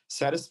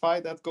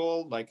satisfy that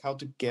goal, like how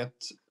to get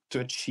to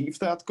achieve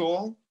that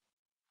goal.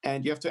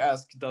 And you have to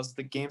ask, does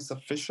the game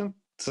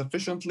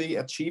sufficiently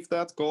achieve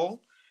that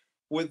goal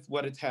with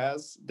what it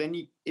has?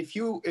 Then if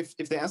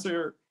the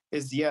answer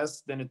is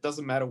yes, then it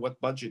doesn't matter what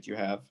budget you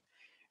have.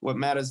 What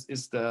matters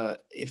is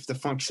if the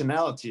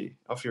functionality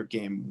of your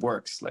game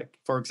works. Like,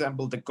 for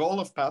example, the goal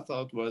of Path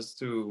Out was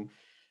to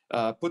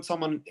put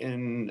someone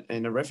in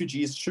a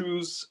refugee's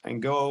shoes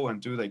and go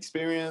and do the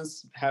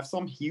experience, have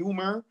some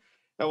humor.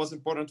 That was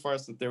important for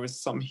us, that there was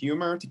some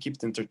humor to keep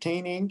it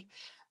entertaining.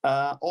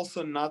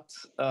 Also not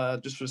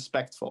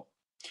disrespectful,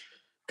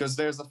 because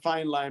there's a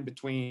fine line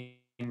between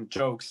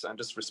jokes and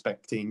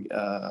disrespecting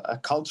a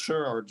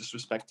culture or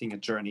disrespecting a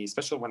journey,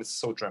 especially when it's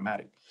so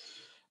dramatic.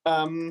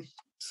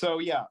 So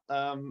yeah,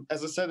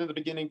 as I said in the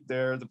beginning,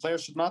 the player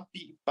should not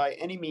be by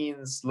any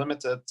means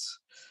limited.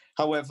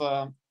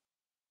 However,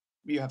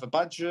 you have a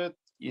budget,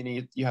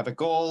 you have a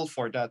goal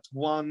for that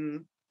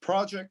one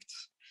project,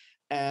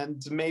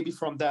 and maybe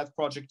from that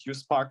project you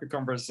spark a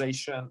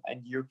conversation,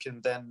 and you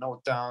can then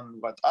note down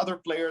what other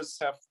players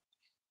have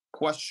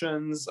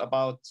questions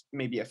about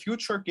maybe a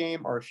future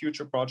game or a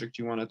future project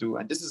you want to do,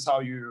 and this is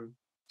how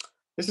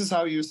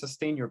you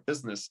sustain your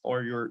business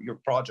or your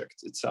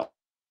project itself.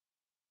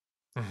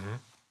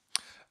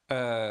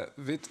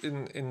 Vít,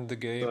 in the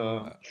game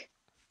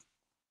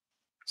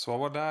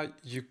Svoboda,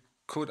 you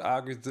could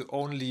argue the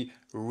only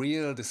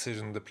real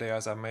decision the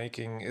players are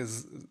making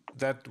is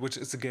that which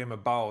is the game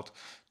about,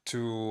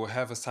 to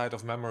have a site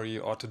of memory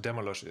or to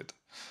demolish it.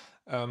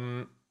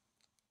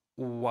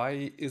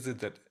 Why is it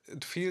that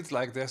it feels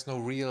like there's no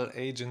real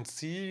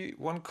agency,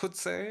 one could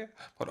say,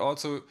 but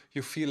also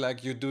you feel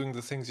like you're doing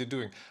the things you're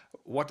doing?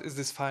 What is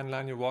this fine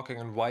line you're walking,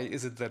 and why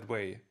is it that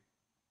way?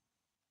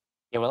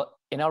 Yeah, well,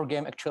 in our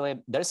game, actually,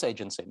 there's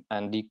agency,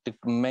 and the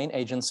main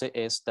agency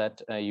is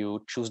that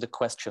you choose the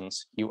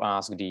questions you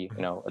ask the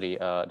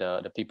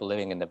people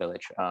living in the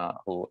village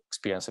who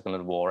experienced the Second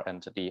World War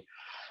and the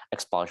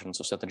expulsions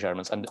of certain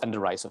Germans and the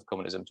rise of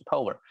communism to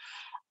power.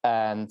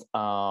 And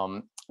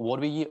what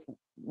we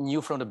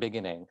knew from the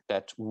beginning,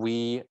 that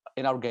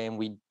in our game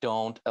we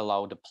don't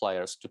allow the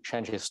players to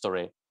change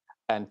history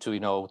and to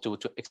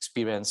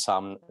experience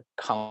some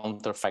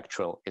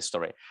counterfactual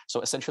history.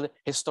 So essentially,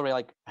 history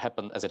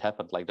happened as it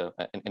happened,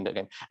 in the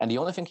game. And the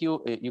only thing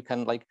you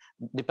can,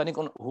 depending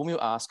on whom you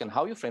ask and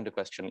how you frame the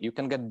question, you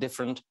can get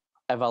different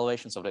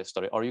evaluations of the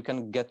story, or you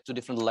can get to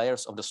different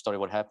layers of the story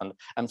what happened.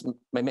 And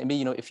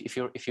maybe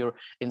if you're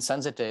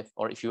insensitive,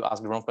 or if you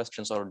ask the wrong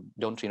questions or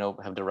don't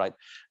have the right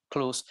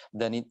clues,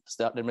 then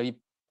there may be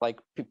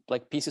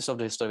like pieces of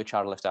the history which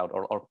are left out,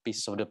 or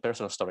pieces of the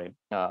personal story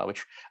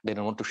which they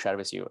don't want to share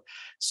with you.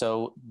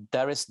 So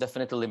there is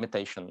definitely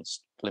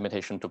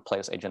limitation to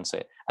players' agency,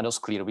 and it was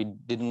clear we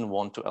didn't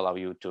want to allow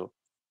you to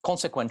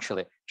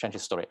consequentially change the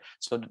story.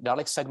 So there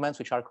are segments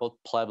which are called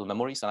playable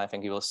memories, and I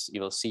think you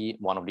will see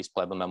one of these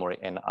playable memory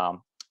in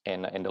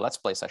the Let's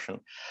Play session,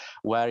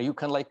 where you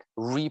can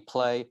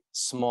replay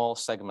small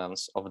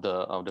segments of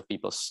the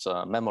people's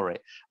memory.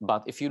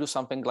 But if you do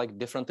something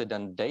differently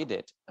than they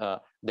did,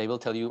 they will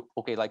tell you,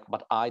 okay,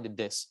 but I did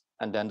this,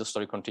 and then the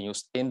story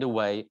continues in the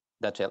way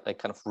that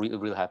kind of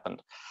really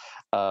happened.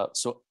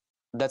 So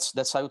that's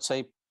I would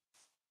say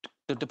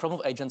the problem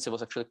of agency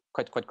was actually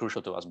quite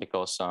crucial to us,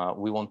 because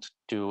we want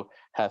to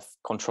have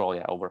control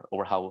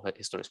over how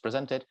history is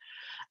presented.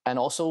 And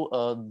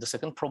also the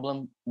second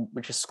problem,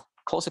 which is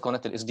closely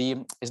connected, is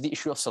the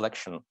issue of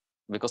selection,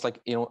 because when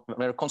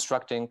you're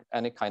constructing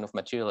any kind of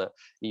material,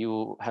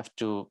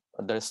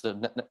 there's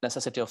the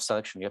necessity of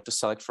selection. You have to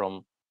select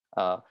from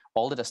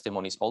all the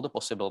testimonies, all the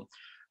possible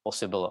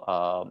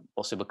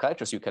possible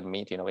characters you can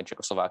meet, in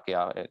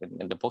Czechoslovakia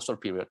in the post-war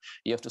period.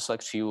 You have to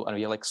select few, and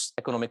we are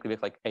economically we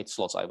have 8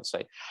 slots, I would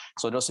say.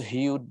 So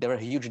there were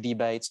huge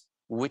debates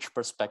which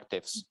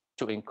perspectives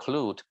to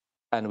include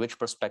and which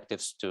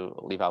perspectives to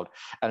leave out.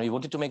 And we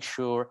wanted to make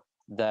sure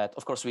that,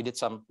 of course, we did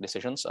some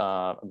decisions,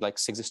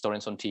 6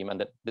 historians on team, and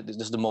that this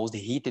is the most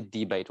heated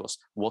debate was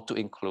what to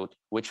include,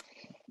 which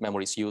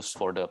memories used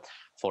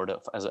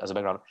as a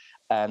background,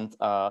 and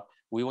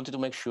we wanted to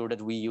make sure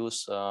that we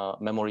use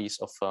memories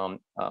of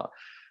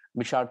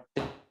which are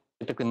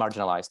typically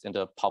marginalized in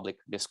the public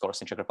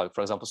discourse in Czech Republic.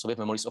 For example, so we have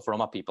memories of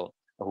Roma people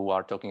who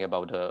are talking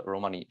about the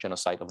Romani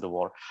genocide of the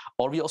war,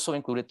 or we also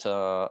included,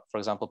 for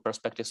example,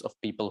 perspectives of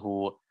people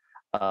who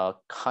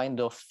kind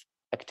of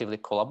actively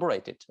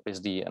collaborated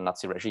with the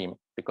Nazi regime,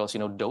 because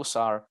those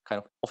are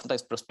kind of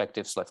oftentimes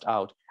perspectives left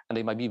out, and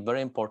they might be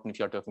very important if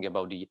you are talking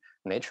about the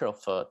nature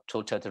of a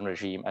totalitarian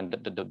regime and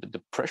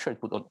the pressure it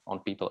put on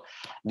people.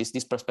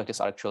 These perspectives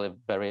are actually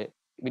very,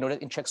 we know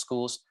that in Czech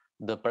schools,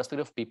 the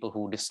perspective of people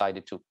who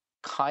decided to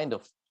kind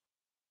of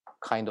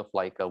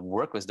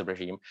work with the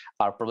regime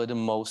are probably the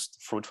most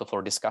fruitful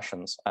for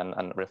discussions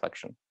and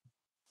reflection.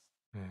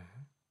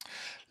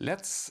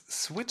 Let's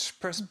switch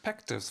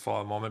perspectives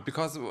for a moment,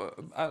 because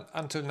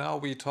until now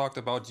we talked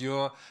about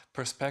your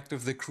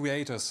perspective, the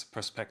creator's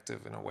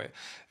perspective in a way.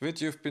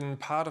 Vít, you've been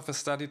part of a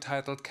study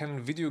titled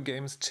 "Can Video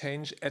Games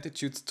Change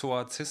Attitudes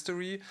Towards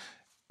History?"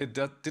 It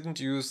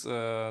didn't use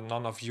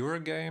none of your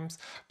games,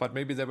 but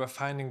maybe there were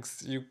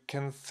findings you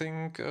can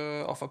think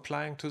of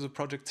applying to the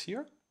project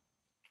here?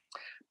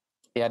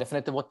 Yeah,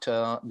 definitely. What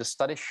the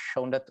study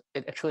shown that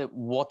it actually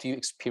what you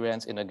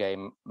experience in a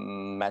game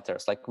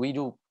matters.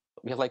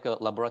 We have a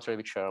laboratory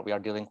which we are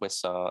dealing with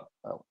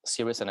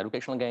serious and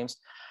educational games,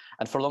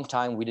 and for a long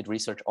time we did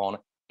research on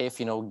if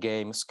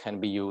games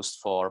can be used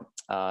for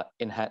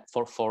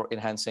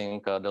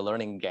enhancing the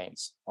learning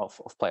gains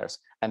of players.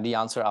 And the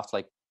answer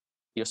after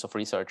years of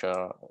research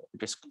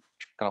just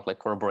kind of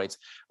corroborates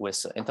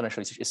with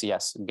international research is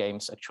yes.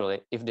 Games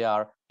actually, if they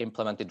are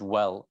implemented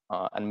well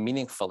and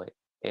meaningfully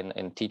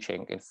in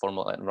teaching, in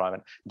formal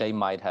environment, they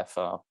might have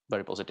a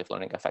very positive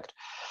learning effect,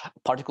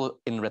 particularly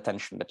in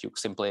retention, that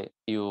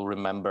you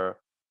remember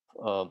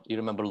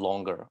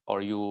longer,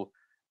 or your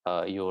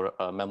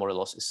memory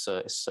loss is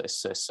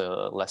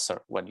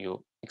lesser when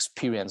you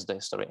experience the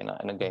history in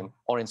a game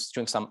or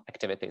during some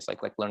activities like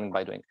learning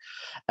by doing.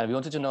 And we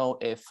wanted to know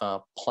if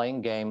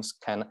playing games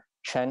can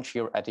change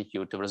your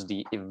attitude towards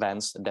the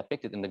events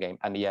depicted in the game,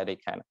 and yeah, they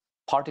can,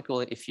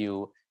 particularly if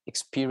you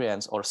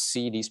experience or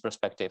see these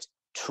perspectives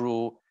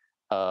through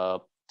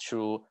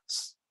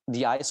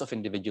the eyes of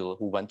individual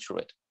who went through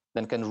it,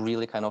 then can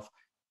really kind of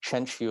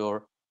change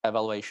your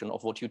evaluation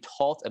of what you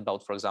thought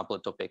about, for example, a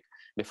topic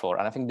before.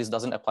 And I think this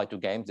doesn't apply to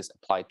games, this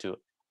applies to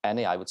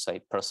any, I would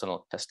say,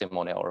 personal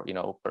testimony or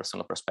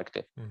personal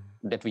perspective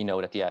that we know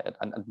that, yeah,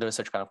 and the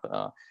research kind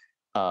of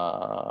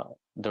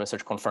the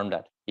research confirmed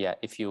that, yeah,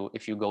 if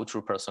you go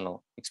through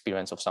personal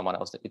experience of someone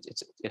else,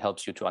 it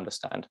helps you to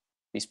understand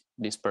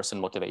this person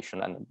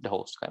motivation and the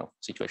whole kind of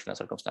situation and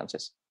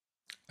circumstances.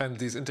 And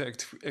these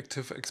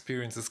interactive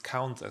experiences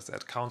count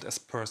as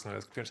personal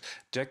experience.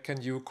 Jack,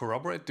 can you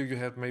corroborate? Do you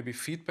have maybe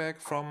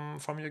feedback from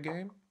your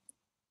game,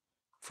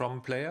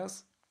 from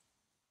players?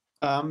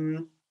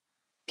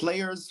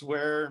 Players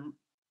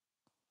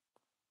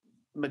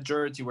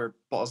majority were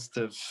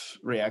positive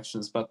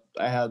reactions, but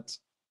I had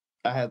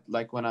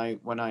when I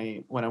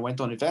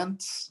went on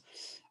events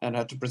and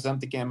had to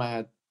present the game, I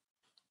had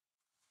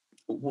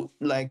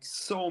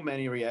so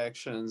many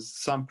reactions.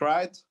 Some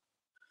cried,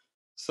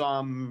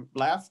 some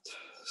laughed,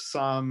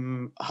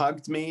 some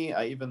hugged me.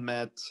 I even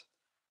met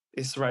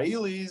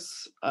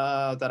Israelis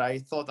that I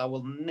thought I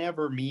will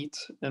never meet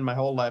in my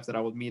whole life, that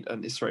I would meet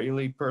an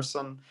Israeli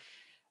person,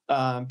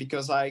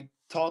 because I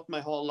taught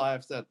my whole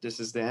life that this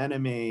is the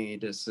enemy,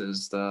 this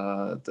is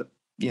the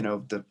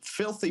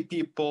filthy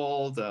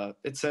people, the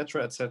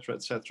etc. etc.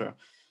 etc.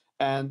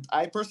 And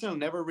I personally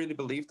never really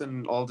believed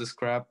in all this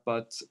crap,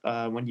 but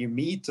when you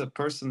meet a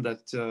person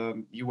that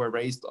you were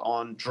raised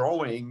on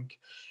drawing,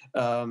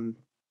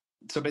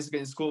 so basically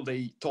in school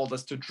they told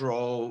us to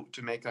draw,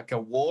 to make a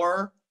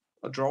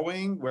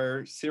drawing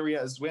where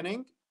Syria is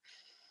winning.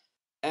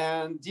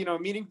 And,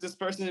 meeting this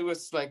person, it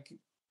was like,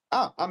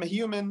 I'm a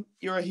human,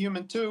 you're a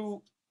human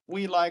too.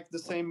 We like the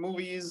same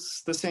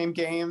movies, the same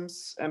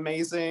games,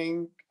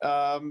 amazing.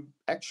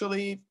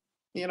 Actually,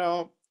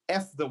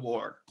 F the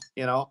war,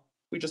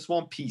 we just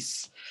want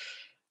peace.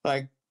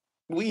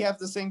 We have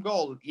the same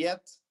goal,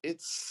 yet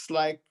it's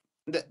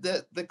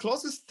the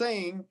closest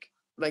thing,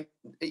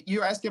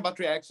 you're asking about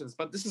reactions,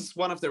 but this is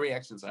one of the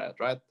reactions I had,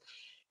 right?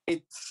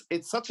 It's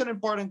such an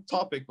important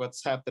topic,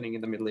 what's happening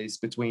in the Middle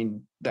East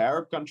between the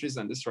Arab countries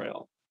and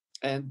Israel.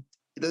 And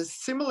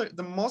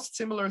the most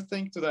similar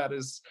thing to that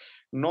is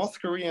North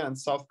Korea and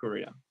South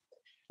Korea.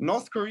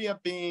 North Korea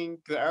being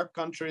the Arab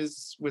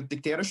countries with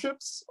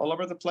dictatorships all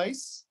over the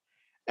place,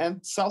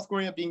 and South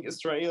Korea being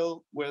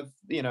Israel with,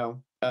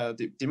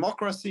 the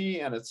democracy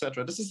and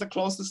etc. This is the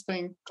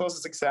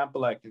closest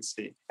example I can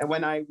see. And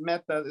when I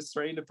met that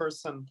Israeli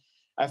person,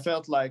 I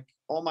felt like,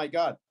 oh my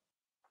God,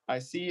 I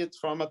see it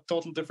from a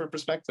total different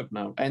perspective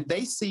now. And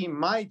they see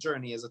my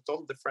journey as a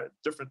total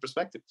different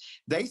perspective.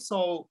 They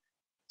saw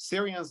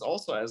Syrians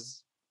also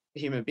as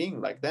human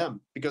beings like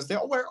them, because they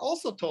were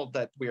also told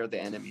that we are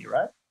the enemy,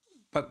 right?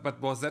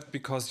 But was that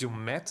because you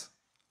met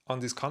on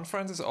these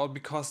conferences, or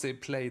because they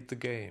played the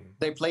game?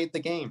 They played the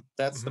game.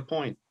 That's the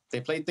point.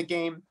 They played the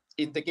game.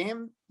 In the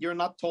game, you're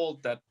not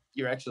told that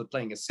you're actually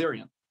playing a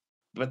Syrian.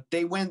 But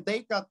when they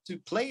got to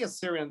play a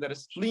Syrian that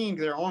is fleeing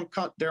their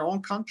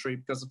own country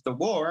because of the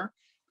war,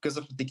 because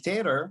of the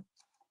dictator,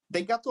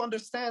 they got to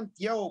understand,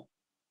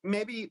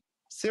 maybe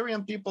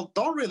Syrian people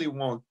don't really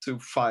want to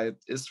fight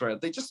Israel.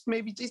 They just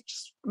maybe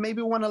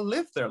want to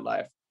live their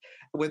life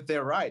with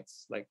their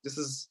rights. Like, this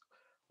is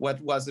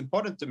what was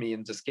important to me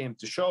in this game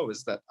to show,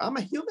 is that I'm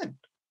a human.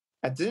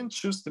 I didn't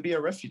choose to be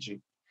a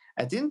refugee.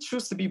 I didn't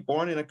choose to be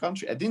born in a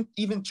country. I didn't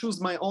even choose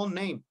my own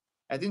name.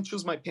 I didn't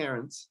choose my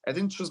parents. I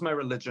didn't choose my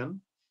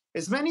religion.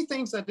 There's many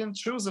things I didn't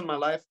choose in my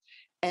life.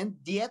 And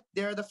yet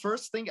they're the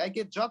first thing I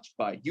get judged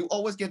by. You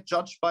always get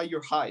judged by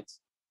your height,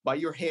 by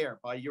your hair,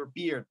 by your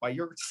beard, by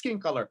your skin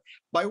color,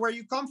 by where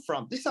you come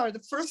from. These are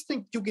the first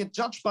things you get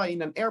judged by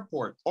in an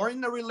airport or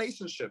in a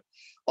relationship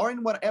or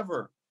in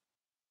whatever.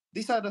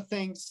 These are the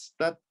things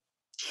that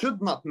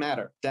should not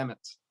matter, damn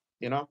it.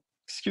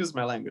 Excuse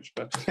my language,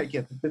 but I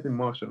get a bit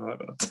emotional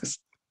about this.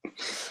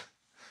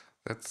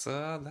 That's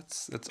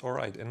all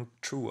right and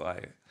true.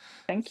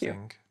 Thank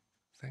you.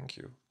 Thank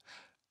you.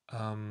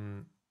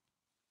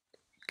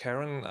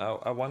 Karen,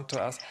 I want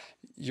to ask,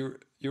 you're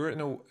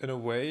in a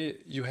way,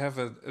 you have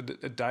a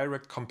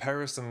direct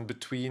comparison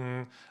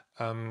between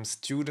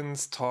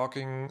students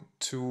talking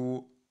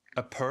to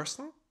a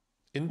person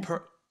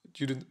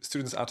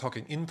students are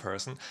talking in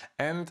person,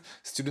 and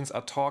students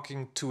are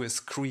talking to a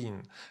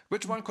screen,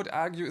 which one could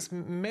argue is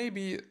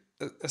maybe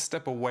a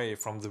step away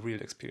from the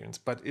real experience.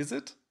 But is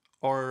it?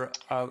 Or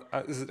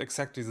is it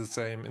exactly the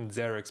same in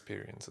their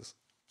experiences?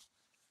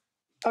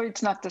 Oh,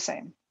 it's not the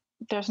same.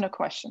 There's no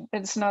question.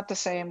 It's not the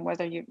same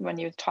when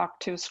you talk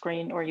to a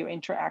screen or you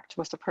interact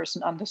with the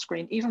person on the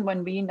screen. Even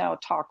when we now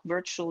talk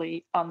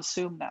virtually on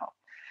Zoom now,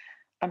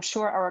 I'm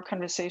sure our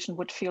conversation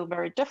would feel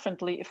very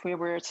differently if we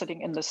were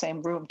sitting in the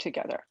same room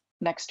together,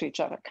 next to each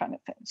other, kind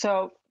of thing.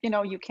 So,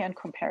 you can't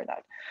compare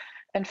that.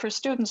 And for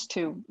students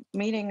too,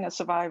 meeting a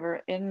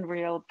survivor in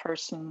real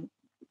person,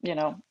 in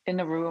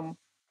a room,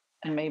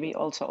 and maybe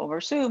also over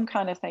Zoom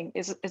kind of thing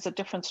is a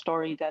different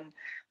story than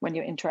when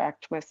you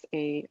interact with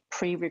a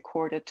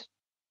pre-recorded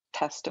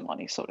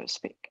testimony, so to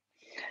speak.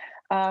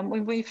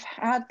 We've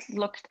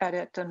looked at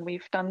it and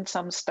we've done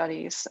some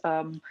studies.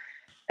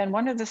 And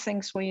one of the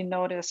things we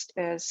noticed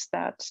is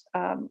that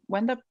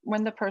when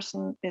the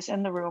person is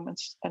in the room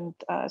and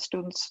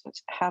students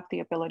have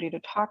the ability to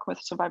talk with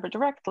survivor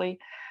directly,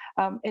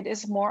 it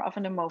is more of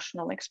an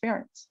emotional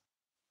experience,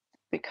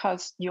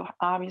 because you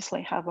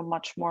obviously have a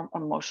much more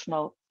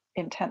emotional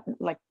intent,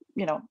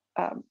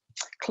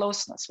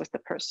 closeness with the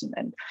person.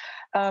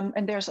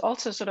 And there's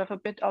also sort of a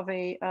bit of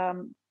a,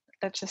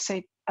 let's just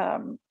say,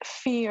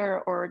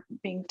 fear or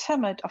being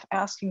timid of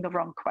asking the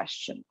wrong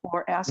question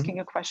or asking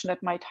a question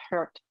that might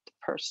hurt the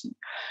person.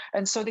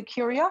 And so the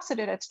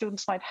curiosity that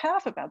students might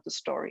have about the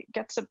story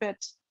gets a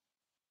bit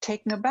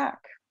taken aback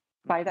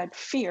by that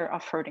fear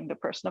of hurting the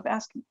person, of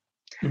asking.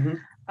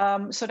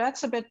 So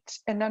that's a bit,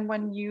 and then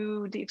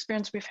the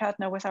experience we've had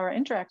now with our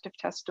interactive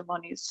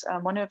testimonies,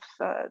 one of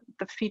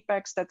the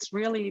feedbacks that's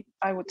really,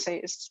 I would say,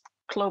 is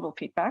global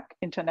feedback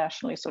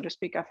internationally, so to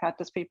speak. I've had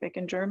this feedback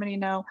in Germany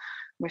now,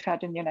 we've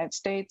had in the United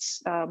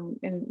States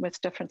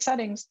with different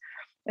settings,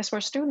 is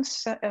where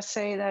students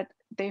say that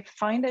they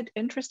find it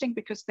interesting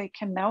because they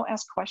can now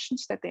ask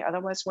questions that they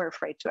otherwise were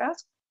afraid to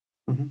ask.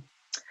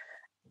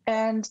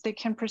 And they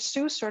can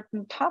pursue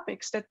certain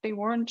topics that they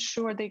weren't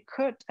sure they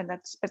could, and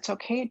it's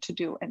okay to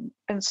do.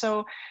 And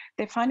so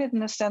they find it,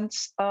 in a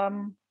sense,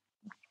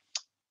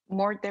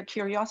 more, their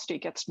curiosity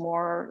gets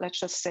more, let's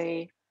just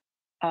say,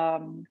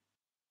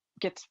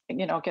 gets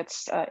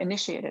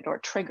initiated or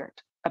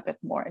triggered a bit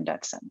more in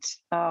that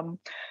sense. And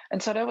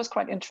so that was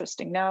quite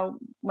interesting. Now,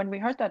 when we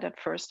heard that at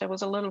first, I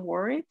was a little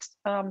worried,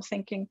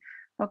 thinking,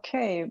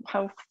 okay,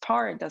 how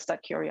far does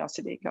that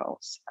curiosity go?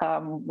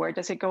 Where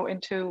does it go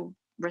into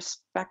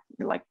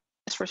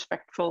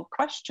disrespectful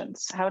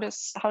questions? How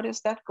does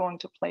that going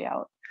to play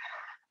out?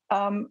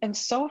 And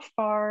so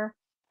far,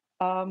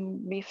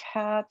 we've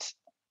had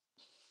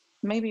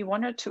maybe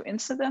one or two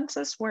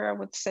incidences where I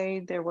would say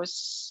there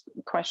was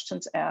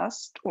questions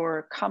asked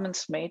or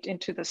comments made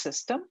into the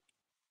system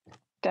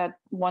that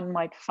one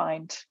might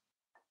find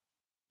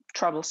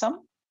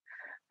troublesome.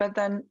 But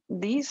then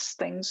these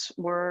things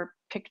were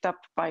picked up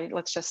by,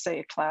 let's just say,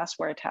 a class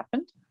where it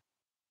happened,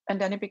 and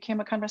then it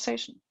became a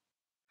conversation.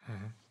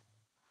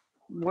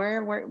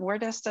 Where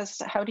does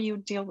this, how do you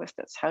deal with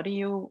this? How do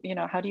you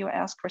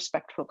ask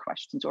respectful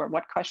questions, or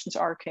what questions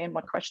are okay and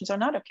what questions are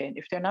not okay? And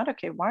if they're not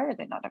okay, why are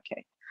they not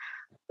okay?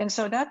 And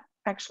so that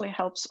actually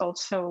helps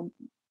also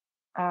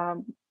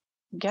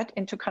get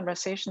into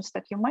conversations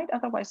that you might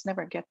otherwise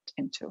never get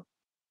into.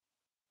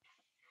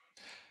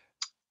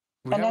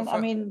 And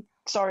then,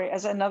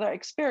 as another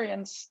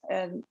experience,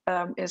 and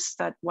is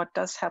that what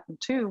does happen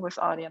too with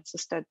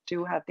audiences that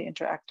do have the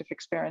interactive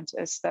experience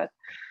is that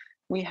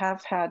we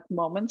have had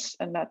moments,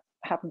 and that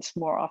happens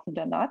more often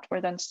than not,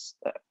 where then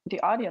the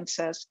audience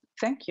says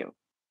thank you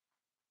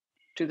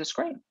to the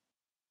screen.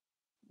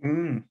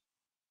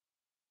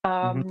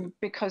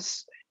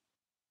 Because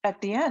at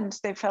the end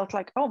they felt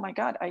like, oh my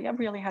God, I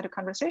really had a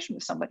conversation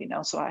with somebody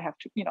now, so I have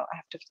to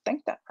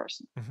thank that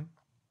person.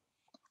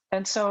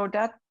 And so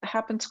that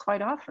happens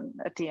quite often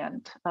at the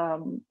end,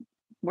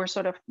 where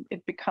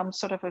it becomes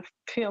sort of a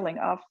feeling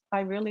of,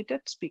 I really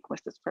did speak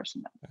with this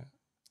person now. Yeah.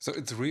 So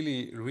it's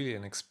really, really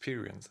an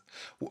experience.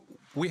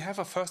 We have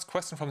a first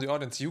question from the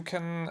audience. You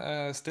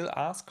can still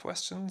ask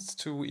questions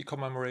to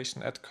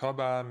eCommemoration at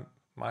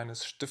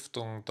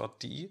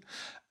Körber-Stiftung.de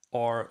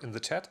or in the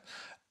chat.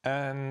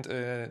 And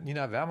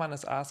Nina Wehrmann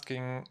is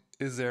asking,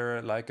 is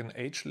there like an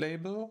age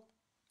label,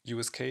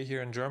 USK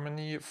here in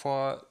Germany,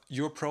 for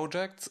your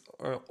projects,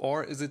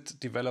 or is it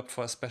developed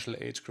for a special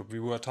age group? We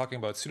were talking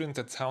about students.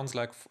 That sounds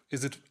like,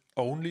 is it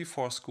only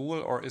for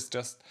school, or is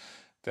just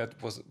that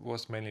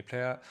was mainly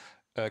player?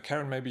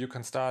 Karen, maybe you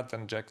can start,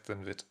 then Jack,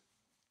 then Vít.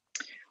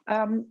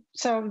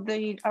 So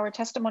our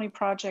testimony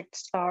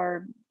projects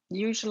are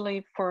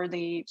usually for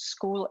the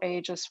school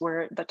ages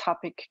where the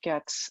topic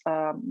gets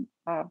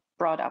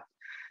brought up.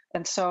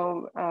 And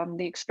so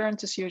the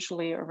experience is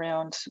usually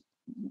around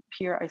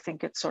here, I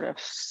think it's sort of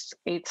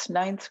 8th,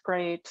 9th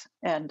grade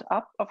and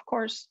up, of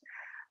course.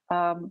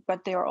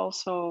 But they are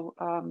also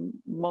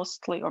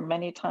mostly or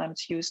many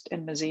times used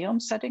in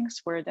museum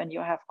settings, where then you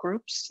have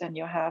groups and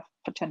you have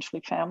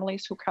potentially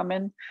families who come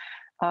in.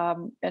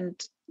 And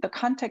the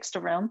context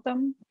around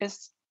them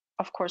is,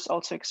 of course,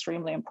 also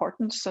extremely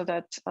important, so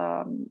that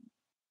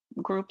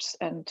groups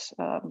and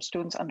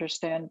students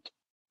understand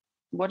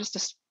what is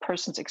this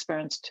person's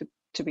experience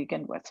to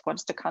begin with,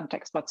 what's the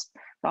context, what's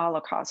the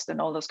Holocaust, and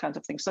all those kinds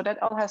of things. So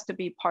that all has to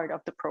be part of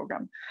the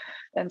program.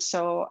 And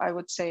so I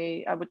would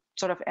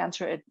sort of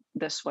answer it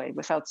this way,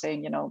 without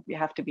saying, you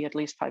have to be at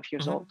least 5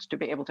 years old to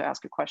be able to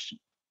ask a question.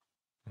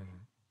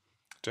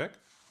 Jack?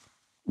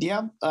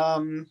 Yeah,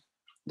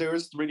 there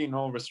is really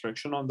no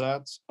restriction on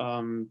that.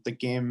 The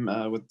game,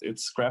 with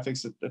its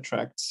graphics, it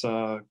attracts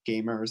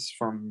gamers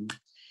from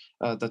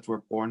that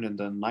were born in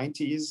the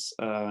 90s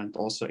and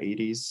also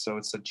 80s. So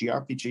it's a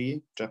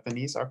JRPG,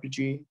 Japanese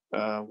RPG.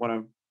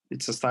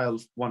 It's a style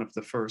of one of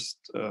the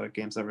first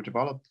games ever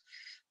developed.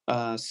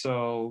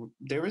 So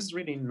there is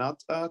really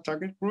not a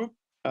target group,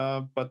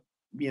 but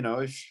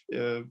if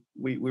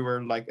we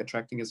were like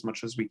attracting as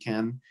much as we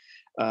can.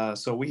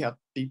 So we had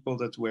people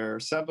that were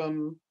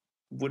 7,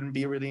 wouldn't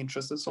be really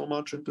interested so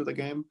much into the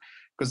game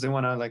because they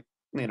want to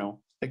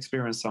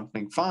experience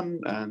something fun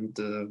and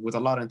with a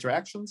lot of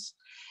interactions.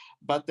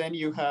 But then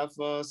you have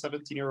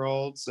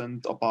 17-year-olds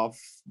and above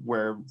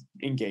were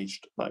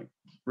engaged, like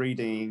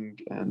reading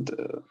and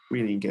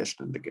really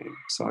engaged in the game.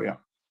 So yeah.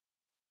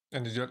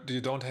 And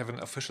you don't have an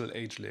official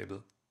age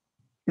label?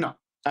 No,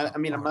 I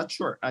mean, I'm not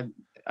sure. I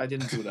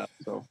didn't do that.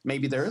 So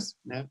maybe there is.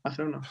 Yeah, I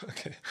don't know.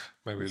 Okay,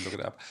 maybe we'll look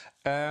it up.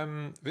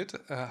 Vít,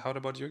 how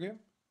about your game?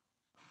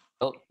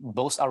 Well,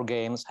 both our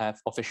games have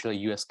official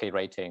USK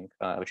rating,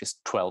 which is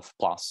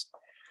 12+.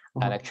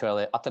 And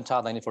actually,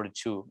 Attentat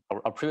 1942,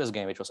 our previous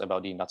game, which was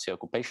about the Nazi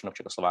occupation of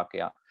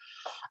Czechoslovakia,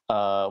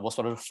 was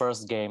one of the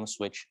first games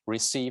which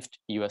received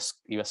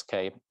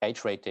USK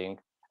age rating,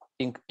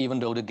 even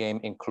though the game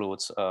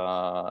includes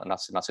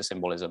Nazi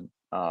symbolism.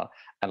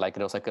 And it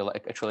was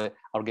actually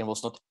our game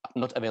was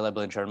not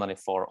available in Germany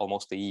for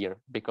almost a year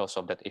because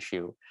of that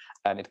issue,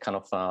 and it kind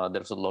of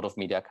there was a lot of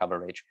media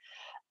coverage,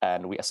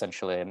 and we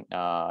essentially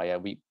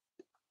we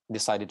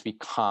decided we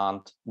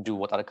can't do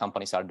what other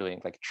companies are doing,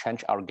 like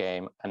change our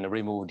game and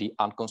remove the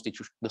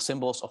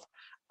symbols of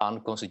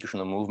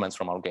unconstitutional movements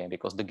from our game,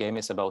 because the game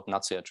is about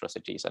Nazi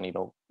atrocities, and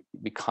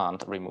we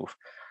can't remove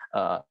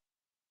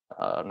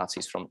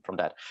Nazis from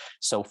that.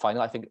 So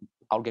finally, I think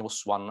our game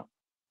was one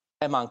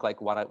among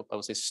one I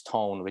would say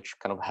stone which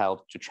kind of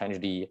helped to change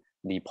the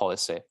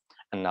policy.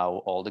 And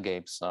now all the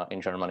games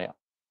in Germany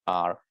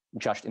are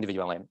judged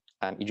individually,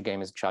 and each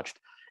game is judged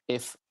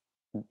if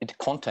it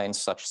contains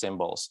such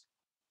symbols.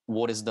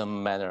 What is the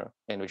manner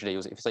in which they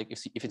use it?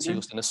 If it's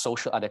used in a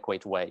social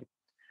adequate way,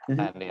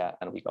 and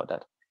we got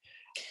that.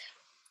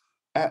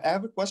 I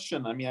have a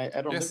question. I mean,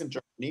 I don't live in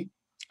Germany,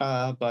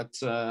 but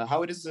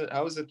how is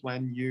it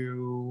when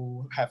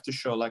you have to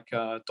show like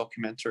a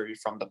documentary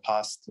from the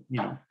past,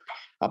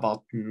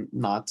 about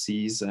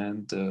Nazis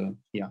and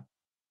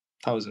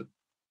how is it?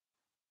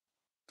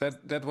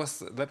 That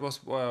was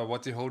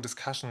what the whole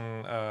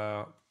discussion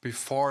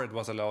before it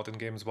was allowed in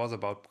games was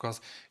about, because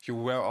you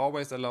were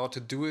always allowed to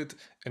do it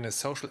in a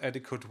social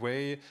adequate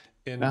way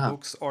in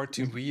books or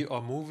TV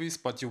or movies,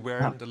 but you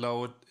weren't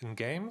allowed in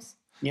games.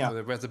 Yeah. So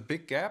there was a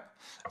big gap,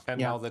 and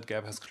now that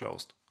gap has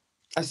closed.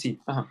 I see.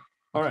 All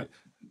right.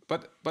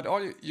 But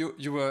all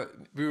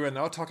we were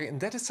now talking, and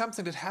that is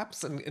something that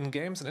happens in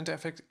games and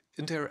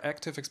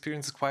interactive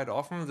experiences quite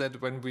often,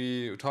 that when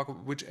we talk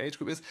which age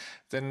group is,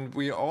 then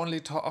we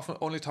often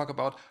only talk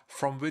about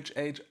from which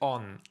age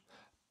on.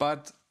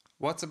 But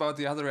what's about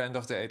the other end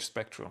of the age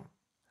spectrum?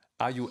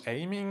 Are you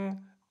aiming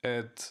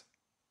at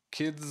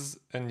kids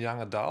and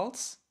young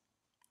adults?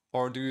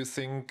 Or do you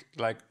think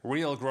like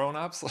real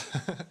grown-ups,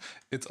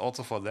 it's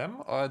also for them?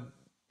 Or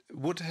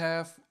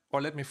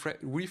let me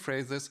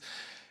rephrase this,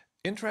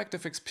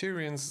 interactive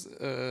experience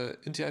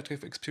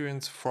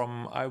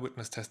from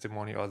eyewitness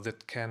testimony, or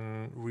that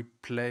can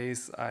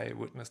replace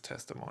eyewitness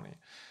testimony.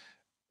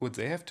 Would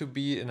they have to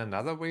be in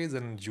another way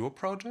than your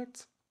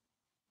projects?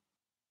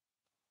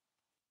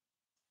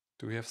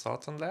 Do we have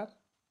thoughts on that?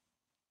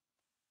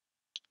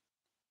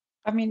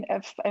 I mean,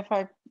 if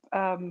I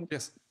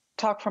yes.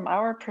 talk from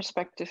our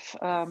perspective,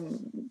 the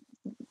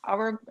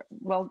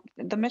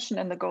mission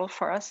and the goal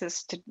for us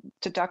is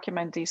to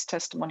document these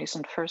testimonies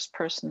and first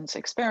person's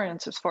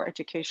experiences for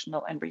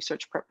educational and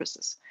research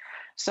purposes.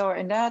 So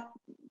in that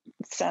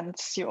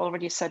sense, you're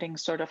already setting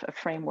sort of a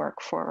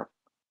framework for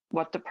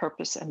what the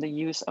purpose and the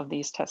use of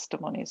these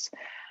testimonies,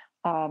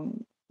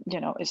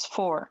 is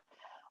for.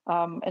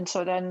 And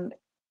so then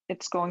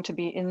it's going to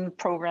be in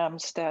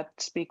programs that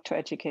speak to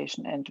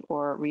education and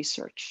or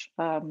research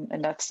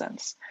in that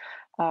sense.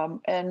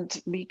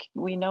 And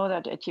we know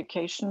that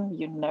education,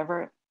 you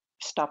never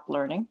stop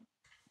learning.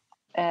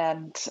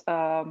 And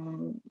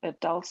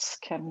adults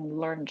can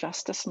learn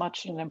just as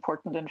much and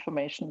important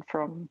information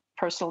from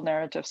personal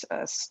narratives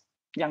as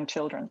young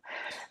children.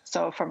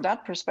 So from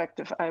that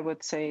perspective, I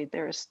would say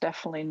there is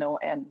definitely no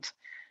end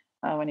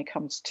when it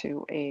comes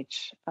to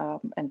age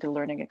and the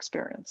learning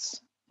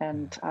experience.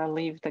 And I'll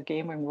leave the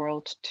gaming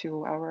world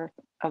to our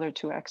other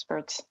two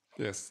experts.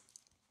 Yes.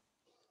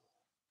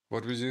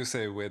 What would you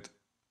say, Vít?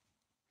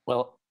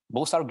 Well,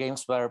 both our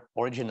games were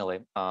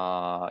originally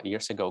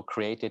years ago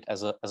created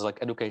as like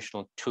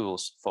educational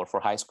tools for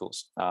high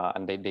schools,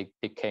 and they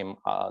came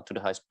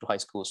to high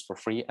schools for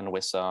free and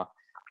with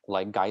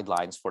like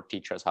guidelines for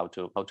teachers how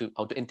to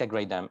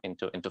integrate them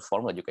into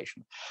formal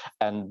education.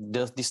 And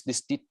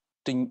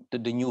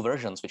the new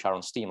versions which are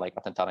on Steam, like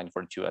Attentat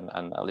 1942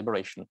 and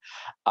Liberation,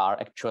 are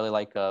actually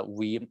like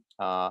we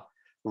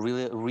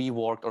really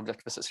reworked or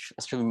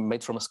actually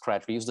made from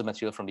scratch. We used the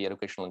material from the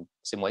educational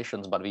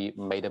simulations, but we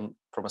made them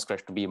from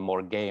scratch to be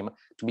more game,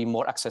 to be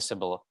more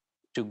accessible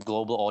to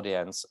global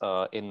audience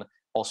in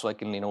also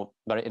like in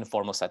very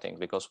informal settings,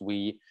 because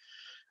we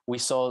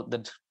saw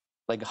that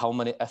like how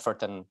many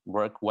effort and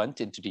work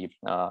went into the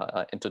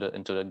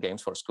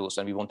games for schools,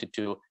 and we wanted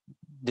to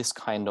this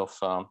kind of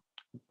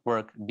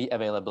work be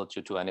available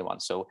to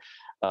anyone. So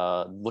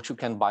what you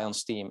can buy on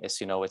Steam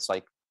is it's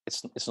like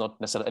it's not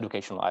necessarily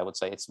educational. I would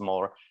say it's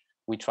more,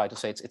 we try to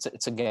say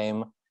it's a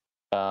game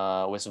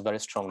with a very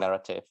strong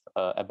narrative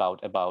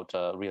about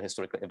real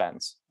historical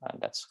events,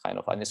 and that's kind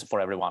of, and it's for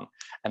everyone.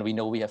 And we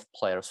know we have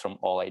players from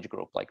all age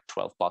group, like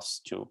 12 plus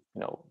to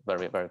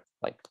very very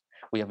like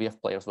we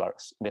have players who are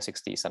in their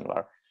 60s and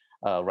are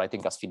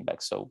writing us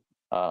feedback. So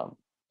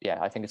yeah,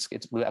 I think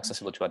it's really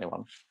accessible to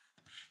anyone.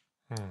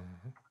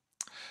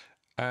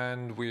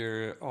 And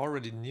we're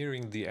already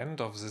nearing the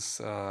end of this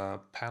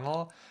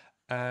panel.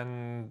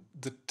 And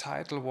the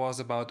title was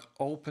about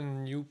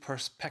open new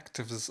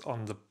perspectives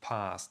on the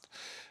past.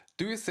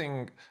 Do you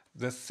think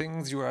the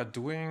things you are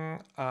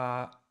doing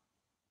are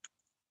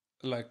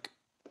like,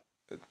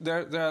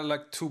 there are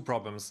like two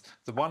problems.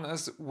 The one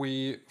is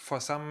for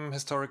some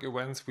historic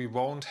events, we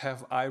won't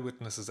have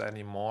eyewitnesses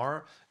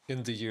anymore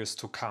in the years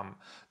to come.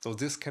 So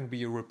this can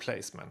be a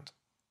replacement.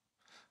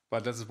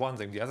 But that's one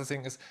thing. The other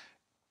thing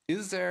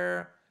is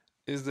there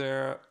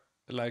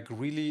like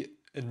really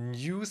a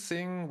new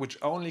thing which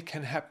only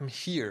can happen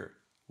here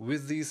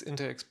with these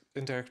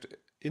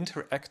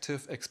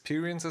interactive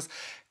experiences?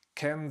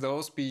 Can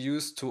those be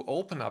used to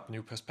open up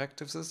new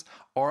perspectives,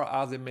 or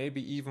are they maybe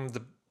even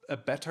a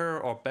better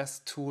or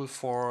best tool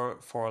for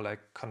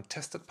like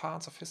contested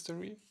parts of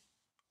history?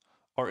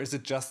 Or is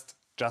it just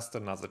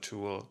another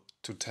tool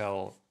to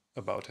tell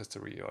about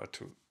history or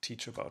to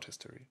teach about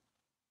history?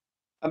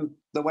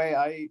 The way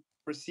I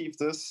perceive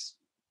this,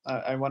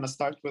 I want to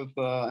start with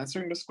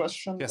answering this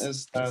question,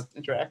 is that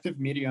interactive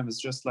medium is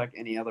just like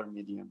any other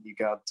medium. You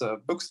got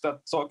books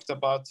that talked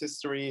about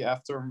history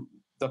after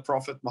the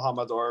Prophet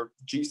Muhammad or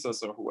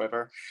Jesus or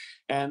whoever,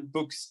 and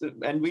books,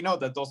 and we know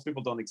that those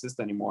people don't exist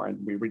anymore,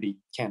 and we really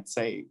can't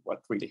say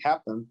what really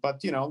happened,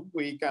 but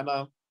we kind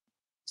of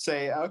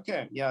say,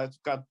 okay, yeah, it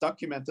got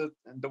documented,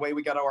 and the way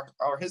we got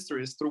our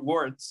history is through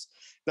words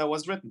that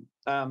was written,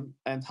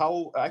 and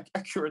how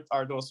accurate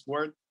are those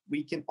words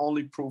we can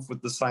only prove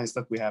with the science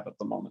that we have at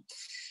the moment.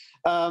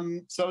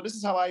 So this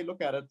is how I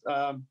look at it.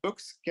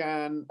 Books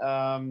can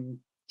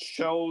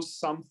show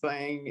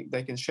something,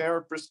 they can share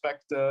a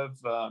perspective,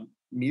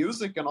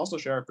 music can also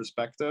share a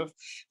perspective.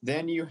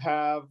 Then you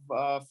have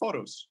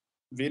photos,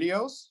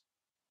 videos,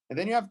 and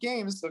then you have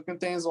games that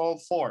contains all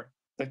four,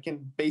 that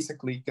can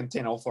basically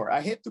contain all four.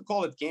 I hate to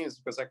call it games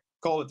because I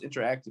call it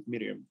interactive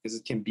medium, because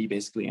it can be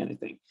basically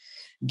anything.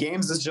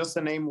 Games is just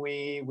a name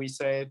we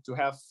say to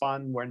have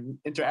fun. When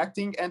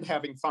interacting and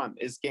having fun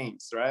is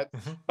games, right?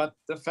 But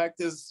the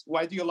fact is,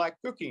 why do you like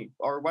cooking,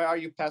 or why are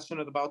you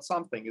passionate about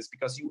something? Is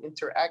because you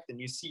interact and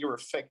you see your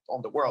effect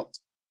on the world.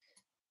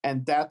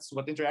 And that's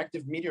what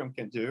interactive medium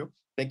can do.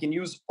 They can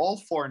use all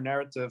four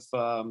narrative.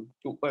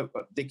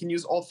 They can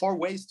use all four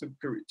ways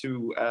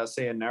to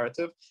say a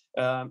narrative.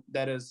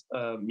 That is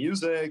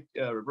music,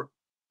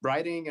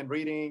 writing and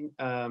reading,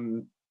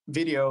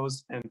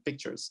 videos and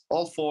pictures.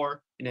 All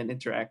four in an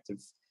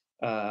interactive,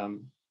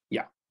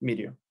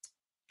 medium.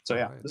 So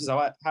yeah, this is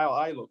how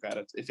I look at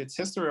it. If it's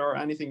history or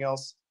anything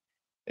else,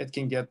 it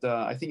can get.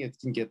 I think it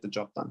can get the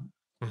job done.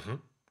 Mm-hmm.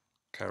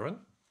 Karen?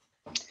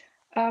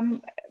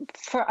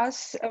 For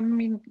us, I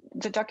mean,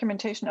 the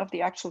documentation of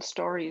the actual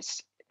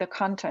stories, the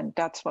content,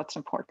 that's what's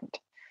important.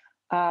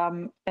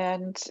 And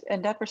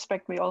in that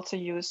respect, we also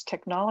use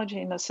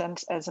technology in a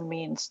sense as a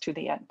means to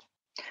the end.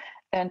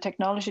 And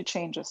technology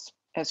changes,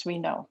 as we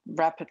know,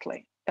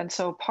 rapidly. And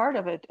so part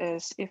of it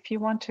is if you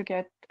want to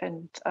get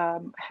and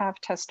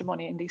have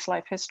testimony in these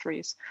life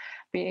histories,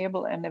 be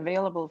able and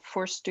available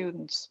for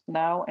students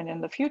now and in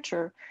the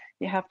future,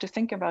 you have to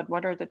think about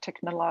what are the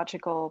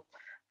technological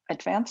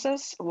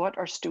advances, what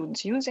are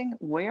students using,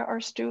 where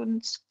are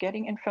students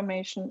getting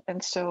information.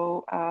 And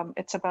so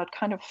it's about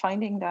kind of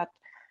finding that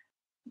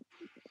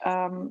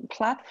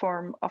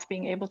platform of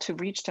being able to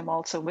reach them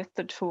also with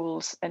the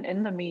tools and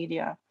in the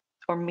media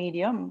or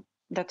medium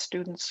that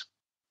students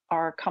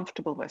are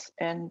comfortable with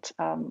and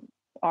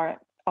are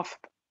of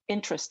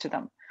interest to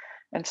them.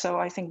 And so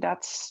I think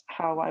that's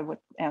how I would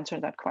answer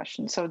that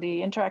question. So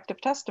the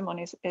interactive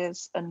testimonies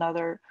is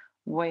another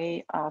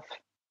way of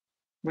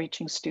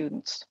reaching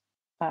students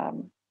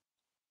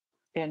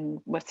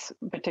with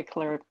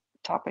particular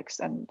topics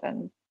and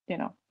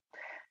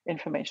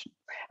information.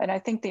 And I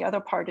think the other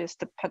part is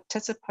the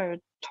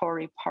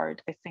participatory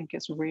part, I think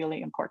is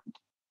really important.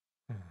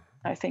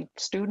 I think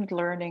student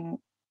learning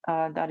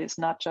that is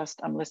not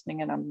just I'm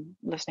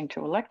listening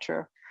to a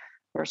lecture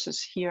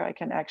versus here I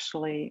can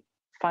actually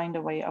find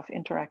a way of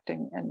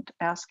interacting and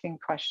asking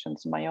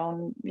questions. My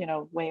own,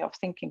 way of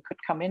thinking could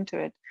come into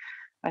it.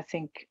 I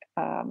think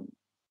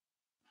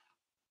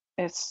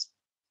it's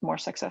more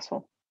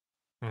successful.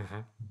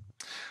 Mm-hmm.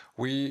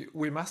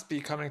 We must be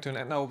coming to an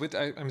end now. Vít,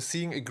 I'm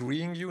seeing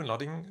agreeing you,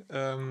 nodding.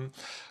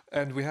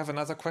 And we have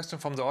another question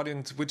from the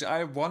audience, which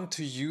I want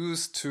to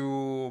use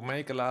to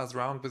make a last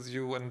round with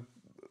you. And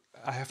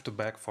I have to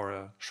beg for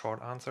a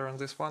short answer on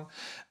this one.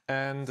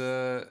 And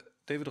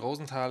David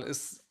Rosenthal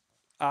is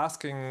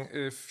asking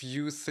if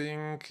you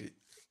think,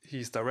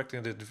 he's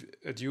directing it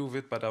at you,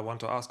 Vít, but I want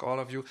to ask all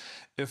of you,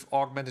 if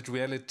augmented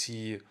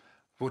reality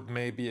would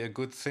maybe a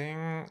good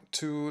thing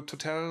to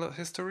tell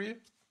history,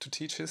 to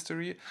teach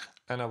history.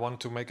 And I want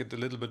to make it a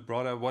little bit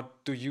broader.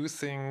 What do you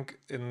think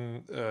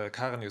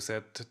Karen, you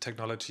said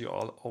technology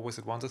always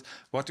advances.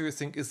 What do you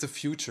think is the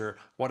future?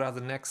 What are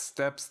the next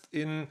steps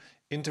in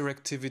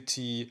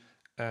interactivity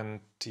and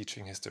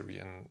teaching history?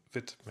 And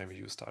Vít, maybe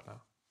you start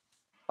now.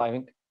 I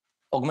think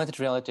augmented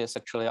reality is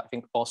actually, I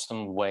think,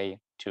 awesome way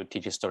to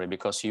teach history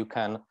because you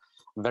can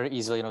very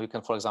easily, you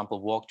can, for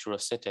example, walk through a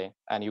city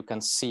and you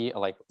can see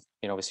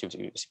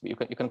you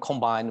can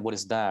combine what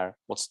is there,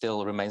 what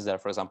still remains there,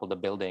 for example, the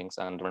buildings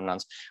and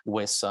remnants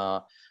with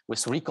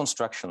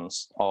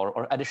reconstructions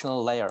or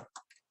additional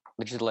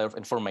digital layer of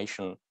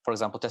information, for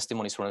example,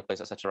 testimonies from the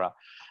place, etc.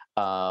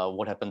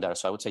 What happened there?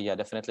 So I would say, yeah,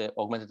 definitely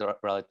augmented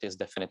reality is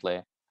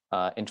definitely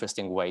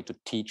interesting way to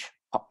teach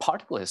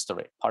particle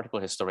history,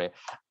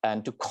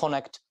 and to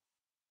connect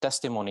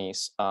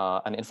testimonies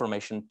and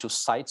information to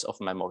sites of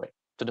memory,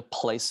 to the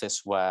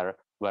places where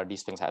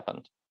these things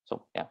happened.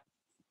 So yeah.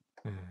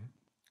 Mm-hmm.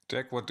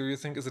 Jack, what do you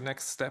think is the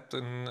next step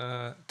in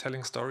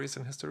telling stories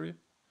in history?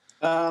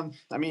 I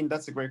mean,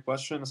 that's a great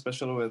question,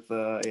 especially with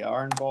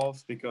AR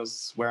involved,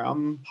 because where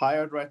I'm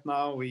hired right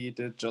now, we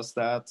did just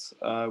that.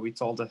 We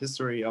told the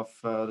history of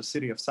the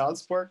city of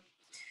Salzburg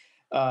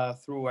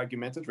through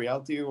augmented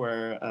reality,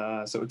 where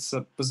so it's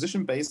a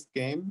position-based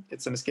game.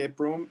 It's an escape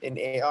room in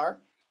AR,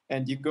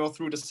 and you go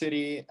through the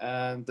city,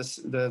 and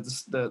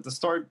the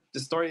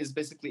story is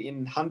basically in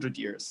 100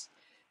 years,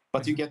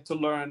 but you get to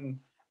learn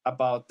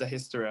about the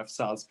history of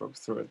Salzburg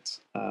through it.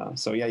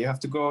 So yeah, you have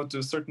to go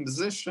to certain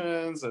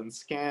decisions and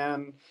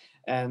scan,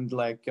 and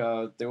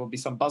there will be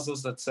some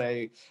puzzles that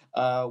say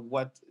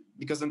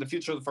because in the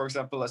future, for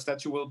example, a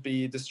statue will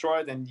be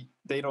destroyed and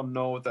they don't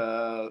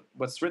know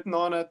what's written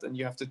on it, and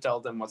you have to tell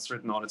them what's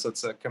written on it. So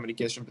it's a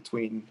communication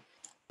between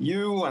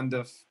you and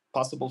the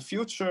possible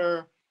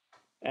future,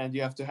 and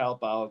you have to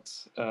help out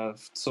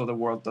so the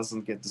world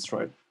doesn't get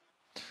destroyed.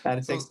 And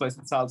it takes place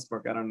in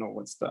Salzburg. I don't know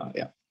what's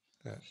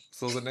Yeah.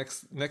 So the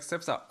next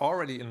steps are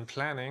already in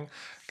planning.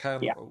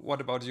 Karen,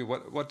 what about you?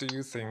 What do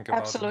you think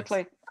about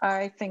Absolutely.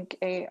 I think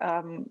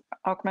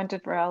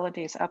augmented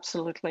reality is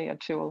absolutely a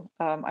tool.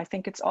 I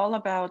think it's all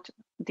about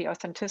the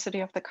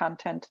authenticity of the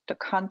content, the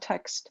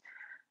context,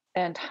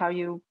 and how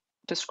you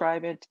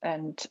describe it,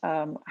 and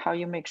how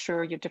you make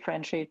sure you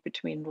differentiate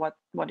between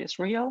what is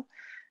real,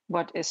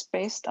 what is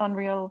based on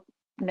real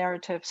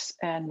narratives,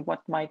 and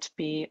what might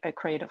be a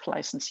creative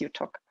license you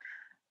took.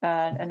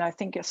 And I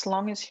think as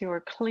long as you're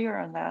clear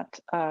on that,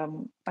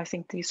 I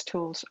think these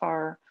tools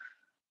are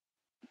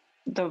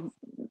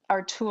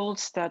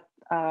tools that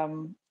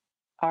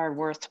are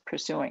worth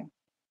pursuing.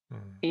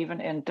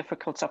 even in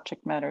difficult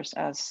subject matters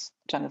as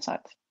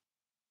genocide.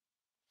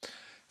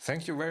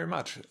 Thank you very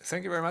much.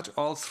 Thank you very much,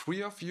 all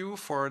three of you,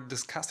 for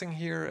discussing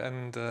here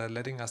and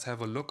letting us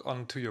have a look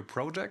onto your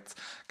projects.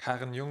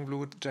 Karin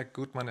Jungblut, Jack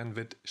Gutmann, and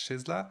Vít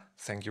Šisler,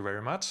 thank you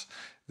very much.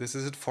 This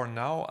is it for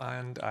now,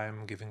 and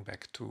I'm giving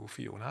back to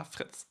Fiona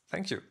Fritz.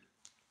 Thank you.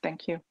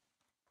 Thank you.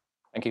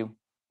 Thank you.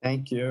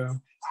 Thank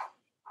you.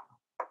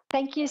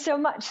 Thank you so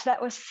much.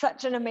 That was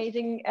such an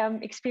amazing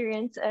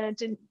experience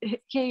to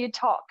hear you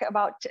talk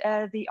about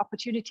the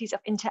opportunities of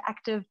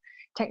interactive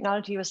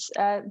technology. Was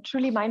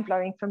truly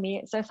mind-blowing for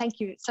me. So thank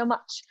you so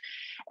much.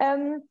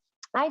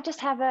 I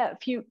just have a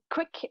few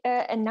quick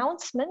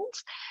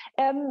announcements.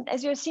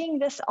 As you're seeing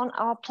this on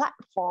our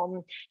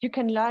platform, you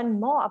can learn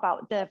more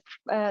about the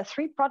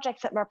 3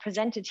 projects that were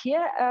presented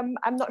here.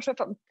 I'm not sure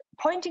if I'm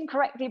pointing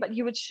correctly, but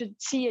you should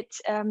see it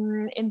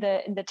in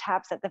the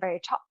tabs at the very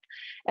top.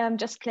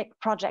 Just click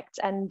projects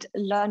and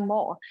learn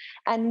more.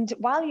 And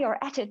while you're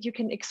at it, you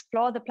can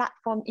explore the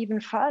platform even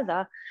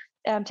further.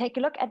 Take a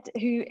look at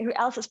who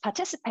else is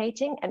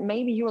participating, and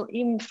maybe you will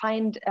even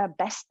find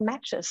best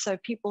matches, so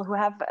people who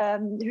have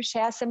who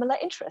share similar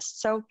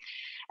interests. So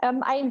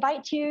I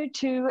invite you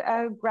to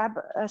grab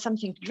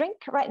something to drink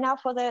right now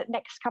for the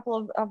next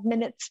couple of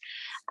minutes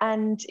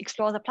and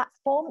explore the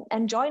platform,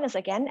 and join us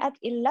again at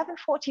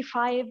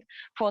 11:45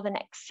 for the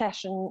next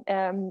session,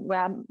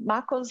 where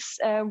Marcos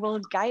will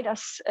guide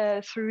us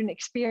through an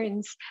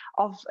experience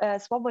of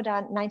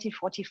Svoboda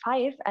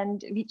 1945,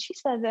 and Vít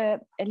Šisler,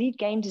 the lead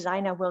game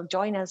designer, will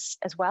join us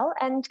as well,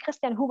 and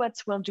Christian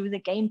Huberts will do the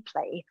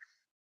gameplay.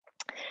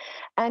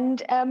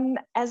 And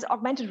as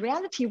augmented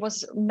reality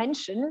was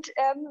mentioned,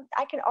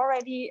 I can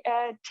already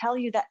tell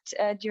you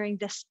that during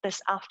this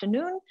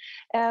afternoon,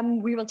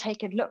 we will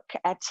take a look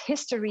at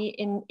history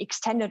in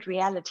extended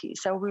reality.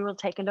 So we will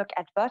take a look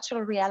at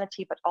virtual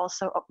reality, but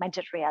also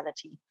augmented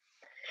reality.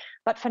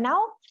 But for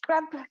now,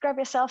 grab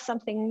yourself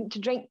something to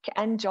drink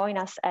and join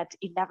us at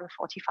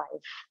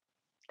 11:45.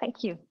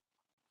 Thank you.